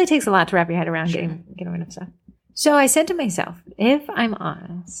years. It really takes a lot to wrap your head around getting rid of stuff. So I said to myself, if I'm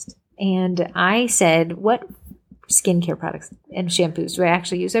honest, and I said, what skincare products and shampoos do I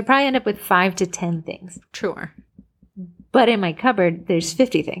actually use? I'd probably end up with 5 to 10 things. Sure. But in my cupboard, there's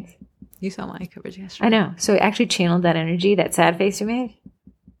 50 things. You saw my coverage yesterday. I know. So I actually channeled that energy, that sad face you made.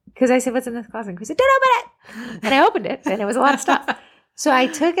 Because I said, what's in this closet? And Chris said, don't open it. And I opened it, and it was a lot of stuff. So I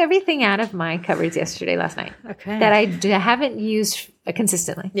took everything out of my cupboards last night. Okay. That I haven't used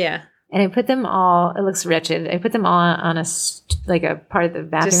consistently. Yeah. And I put them all, it looks wretched. I put them all on a part of the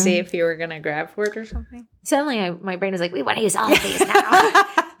bathroom. Just see if you were going to grab for it or something. Suddenly my brain was like, we want to use all of these now.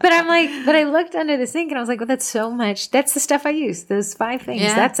 But I'm like, but I looked under the sink and I was like, well, that's so much. That's the stuff I use. Those 5 things.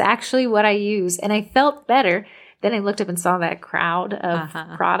 Yeah. That's actually what I use. And I felt better. Then I looked up and saw that crowd of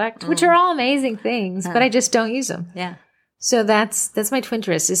product, which are all amazing things, but I just don't use them. Yeah. So that's my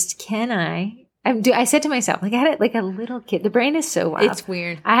Twinterest is I said to myself, like I had it like a little kid. The brain is so wild. It's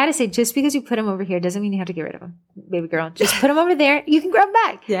weird. I had to say, just because you put them over here doesn't mean you have to get rid of them, baby girl. Just put them over there. You can grab them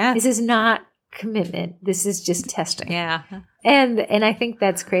back. Yeah. This is not commitment. This is just testing. Yeah. And I think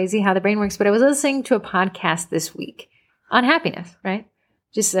that's crazy how the brain works. But I was listening to a podcast this week on happiness, right?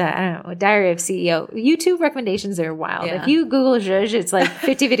 Just, I don't know, a Diary of CEO. YouTube recommendations are wild. Yeah. If you Google Zhuzh, it's like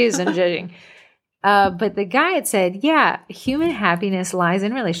 50 videos on judging. But the guy had said, yeah, human happiness lies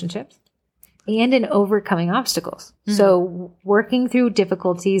in relationships and in overcoming obstacles. Mm-hmm. So working through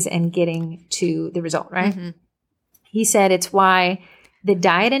difficulties and getting to the result, right? Mm-hmm. He said it's why the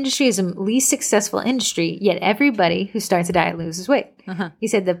diet industry is the least successful industry, yet everybody who starts a diet loses weight. Uh-huh. He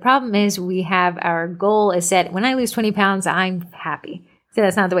said the problem is we have our goal is set. When I lose 20 pounds, I'm happy. So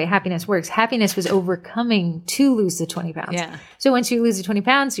that's not the way happiness works. Happiness was overcoming to lose the 20 pounds. Yeah. So once you lose the 20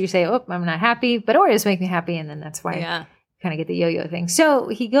 pounds, you say, oh, I'm not happy, but Oreos make me happy. And then that's why you kind of get the yo-yo thing. So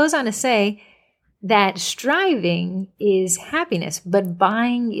he goes on to say that striving is happiness, but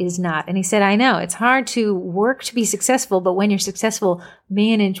buying is not. And he said, I know it's hard to work to be successful, but when you're successful,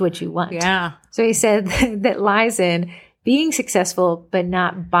 manage what you want. Yeah. So he said that lies in being successful, but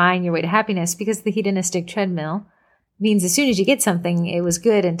not buying your way to happiness, because the hedonistic treadmill means as soon as you get something, it was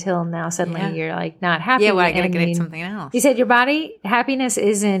good until now suddenly you're like not happy. Yeah, well, I gotta get something else. He said your body, happiness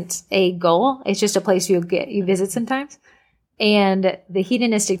isn't a goal. It's just a place you visit sometimes. And the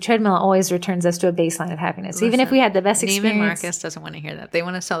hedonistic treadmill always returns us to a baseline of happiness. Listen, even if we had the best experience. Neiman Marcus doesn't want to hear that. They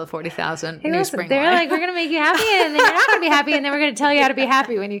want to sell the 40,000 new spring They're line. like, we're going to make you happy, and then you're not going to be happy, and then we're going to tell you how to be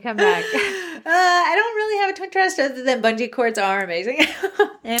happy when you come back. I don't really have a Twinterest other than bungee cords are amazing.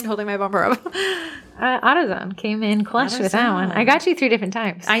 And holding my bumper up. AutoZone came in clutch with that one. I got you 3 different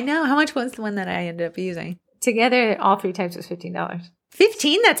types. I know. How much was the one that I ended up using? Together, all 3 types was $15.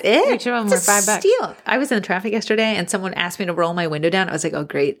 15? That's it? Each of them were $5. Steal. I was in the traffic yesterday and someone asked me to roll my window down. I was like, oh,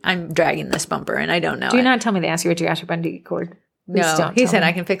 great. I'm dragging this bumper and I don't know. Do not tell me they asked you what you got your bundee cord. No, he said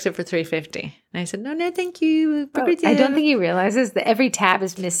I can fix it for $350. And I said, no, thank you. I don't think he realizes that every tab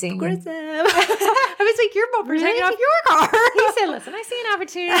is missing. I was like, your bumper's hanging off your car. He said, listen, I see an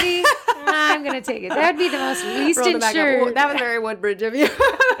opportunity. I'm going to take it. That would be the most least insured. That was very Woodbridge of you.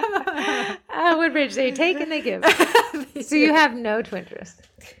 Woodbridge, they take and they give. So you have no Twinterest?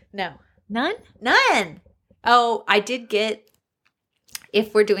 No. None? None. Oh, I did get,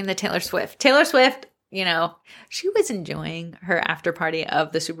 if we're doing the Taylor Swift, you know, she was enjoying her after party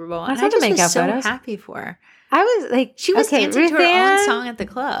of the Super Bowl. And I just was so happy for her. I was like, she was dancing to her own song at the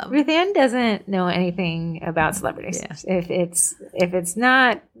club. Ruth Ann doesn't know anything about celebrities. Yeah. If it's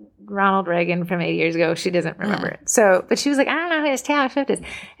not Ronald Reagan from 8 years ago, she doesn't remember it. So, but she was like, I don't know who Taylor Swift is. And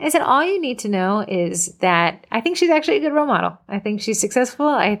I said, all you need to know is that I think she's actually a good role model. I think she's successful.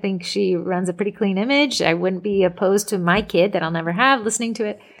 I think she runs a pretty clean image. I wouldn't be opposed to my kid that I'll never have listening to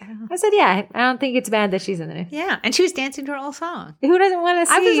it. I said, yeah, I don't think it's bad that she's in the news. Yeah, and she was dancing to her old song. Who doesn't want to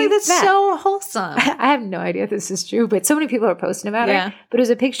see I was like, that's that? so wholesome. I have no idea if this is true, but so many people are posting about it. But it was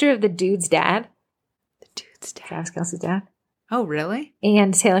a picture of the dude's dad. The dude's dad? Travis Kelce's dad. Oh, really?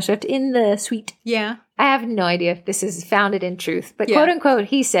 And Taylor Swift in the suite. Yeah. I have no idea if this is founded in truth, but quote unquote,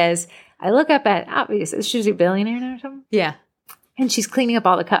 he says, I look up at, obviously, she's a billionaire now or something. Yeah. And she's cleaning up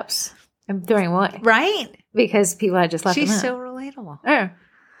all the cups and throwing them away. Right. Because people had just left them out. She's so relatable. Oh.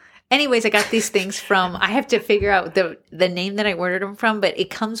 Anyways, I got these things from, I have to figure out the name that I ordered them from, but it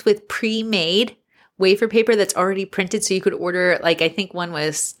comes with pre-made wafer paper that's already printed. So you could order, like, I think one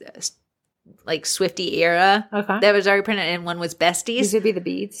was like Swifty Era that was already printed, and one was Besties. These would be the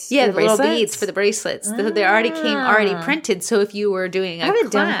beads? Yeah, the little beads for the bracelets. They already printed. So if you were doing I have a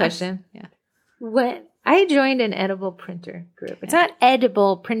dumb question. Yeah. What? I joined an edible printer group. It's not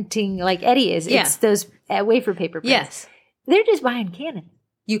edible printing like Eddie is. It's those wafer paper prints. Yes. They're just buying Canon.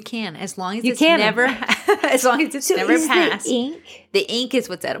 You can, as long as it's never passed. The ink? The ink is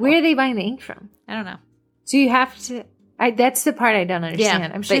what's edible. Where are they buying the ink from? I don't know. So you have to. That's the part I don't understand.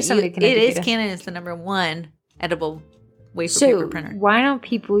 Yeah, I'm sure somebody can. It is Canon is the number one edible wafer paper printer. Why don't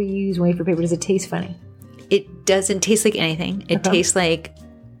people use wafer paper? Does it taste funny? It doesn't taste like anything. It tastes like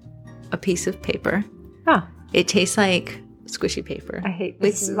a piece of paper. Huh. It tastes like squishy paper. I hate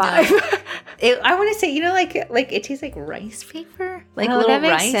this vibe. I want to say, like it tastes like rice paper, like a little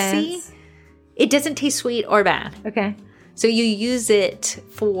ricey. Sense. It doesn't taste sweet or bad. Okay. So you use it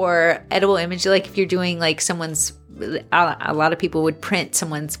for edible image, like if you're doing like someone's. A lot of people would print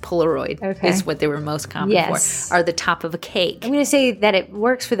someone's Polaroid. Okay. Is what they were most common for. Or the top of a cake. I'm going to say that it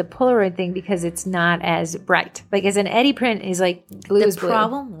works for the Polaroid thing because it's not as bright. Like as an Eddie print is like blue is blue. The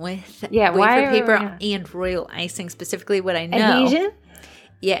problem with wafer paper and royal icing, specifically what I know. Adhesion?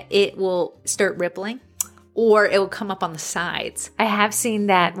 Yeah, it will start rippling. Or it will come up on the sides. I have seen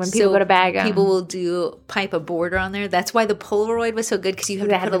that when people go to bag them. People will pipe a border on there. That's why the Polaroid was so good, because you have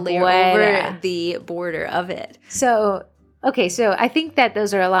to put a layer over the border of it. So I think that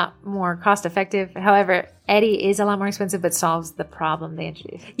those are a lot more cost effective. However, Eddie is a lot more expensive, but solves the problem they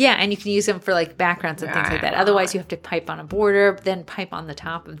introduced. Yeah, and you can use them for like backgrounds and things like that. Otherwise, you have to pipe on a border, then pipe on the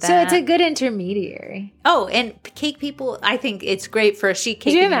top of that. So it's a good intermediary. Oh, and cake people, I think it's great for a sheet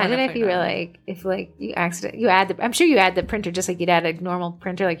cake. Could you imagine if you were like, you add I'm sure you add the printer just like you'd add a normal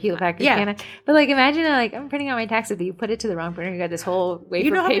printer like Hewlett Packard Canon. But like imagine like I'm printing out my taxes, but you put it to the wrong printer, you got this whole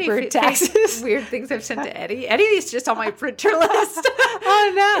wafer paper taxes. Weird things I've sent to Eddie. Eddie is just on my printer list.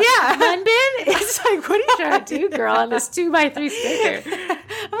 Oh no! Yeah, Munbin. It's like, what are you trying to do, girl? On this 2x3 sticker.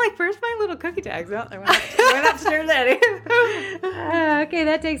 I'm like, where's my little cookie tags? Oh, I went upstairs, Eddie. Okay,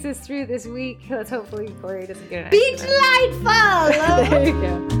 that takes us through this week. Let's hopefully Corey doesn't get an Be delightful. There you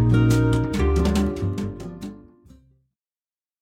go.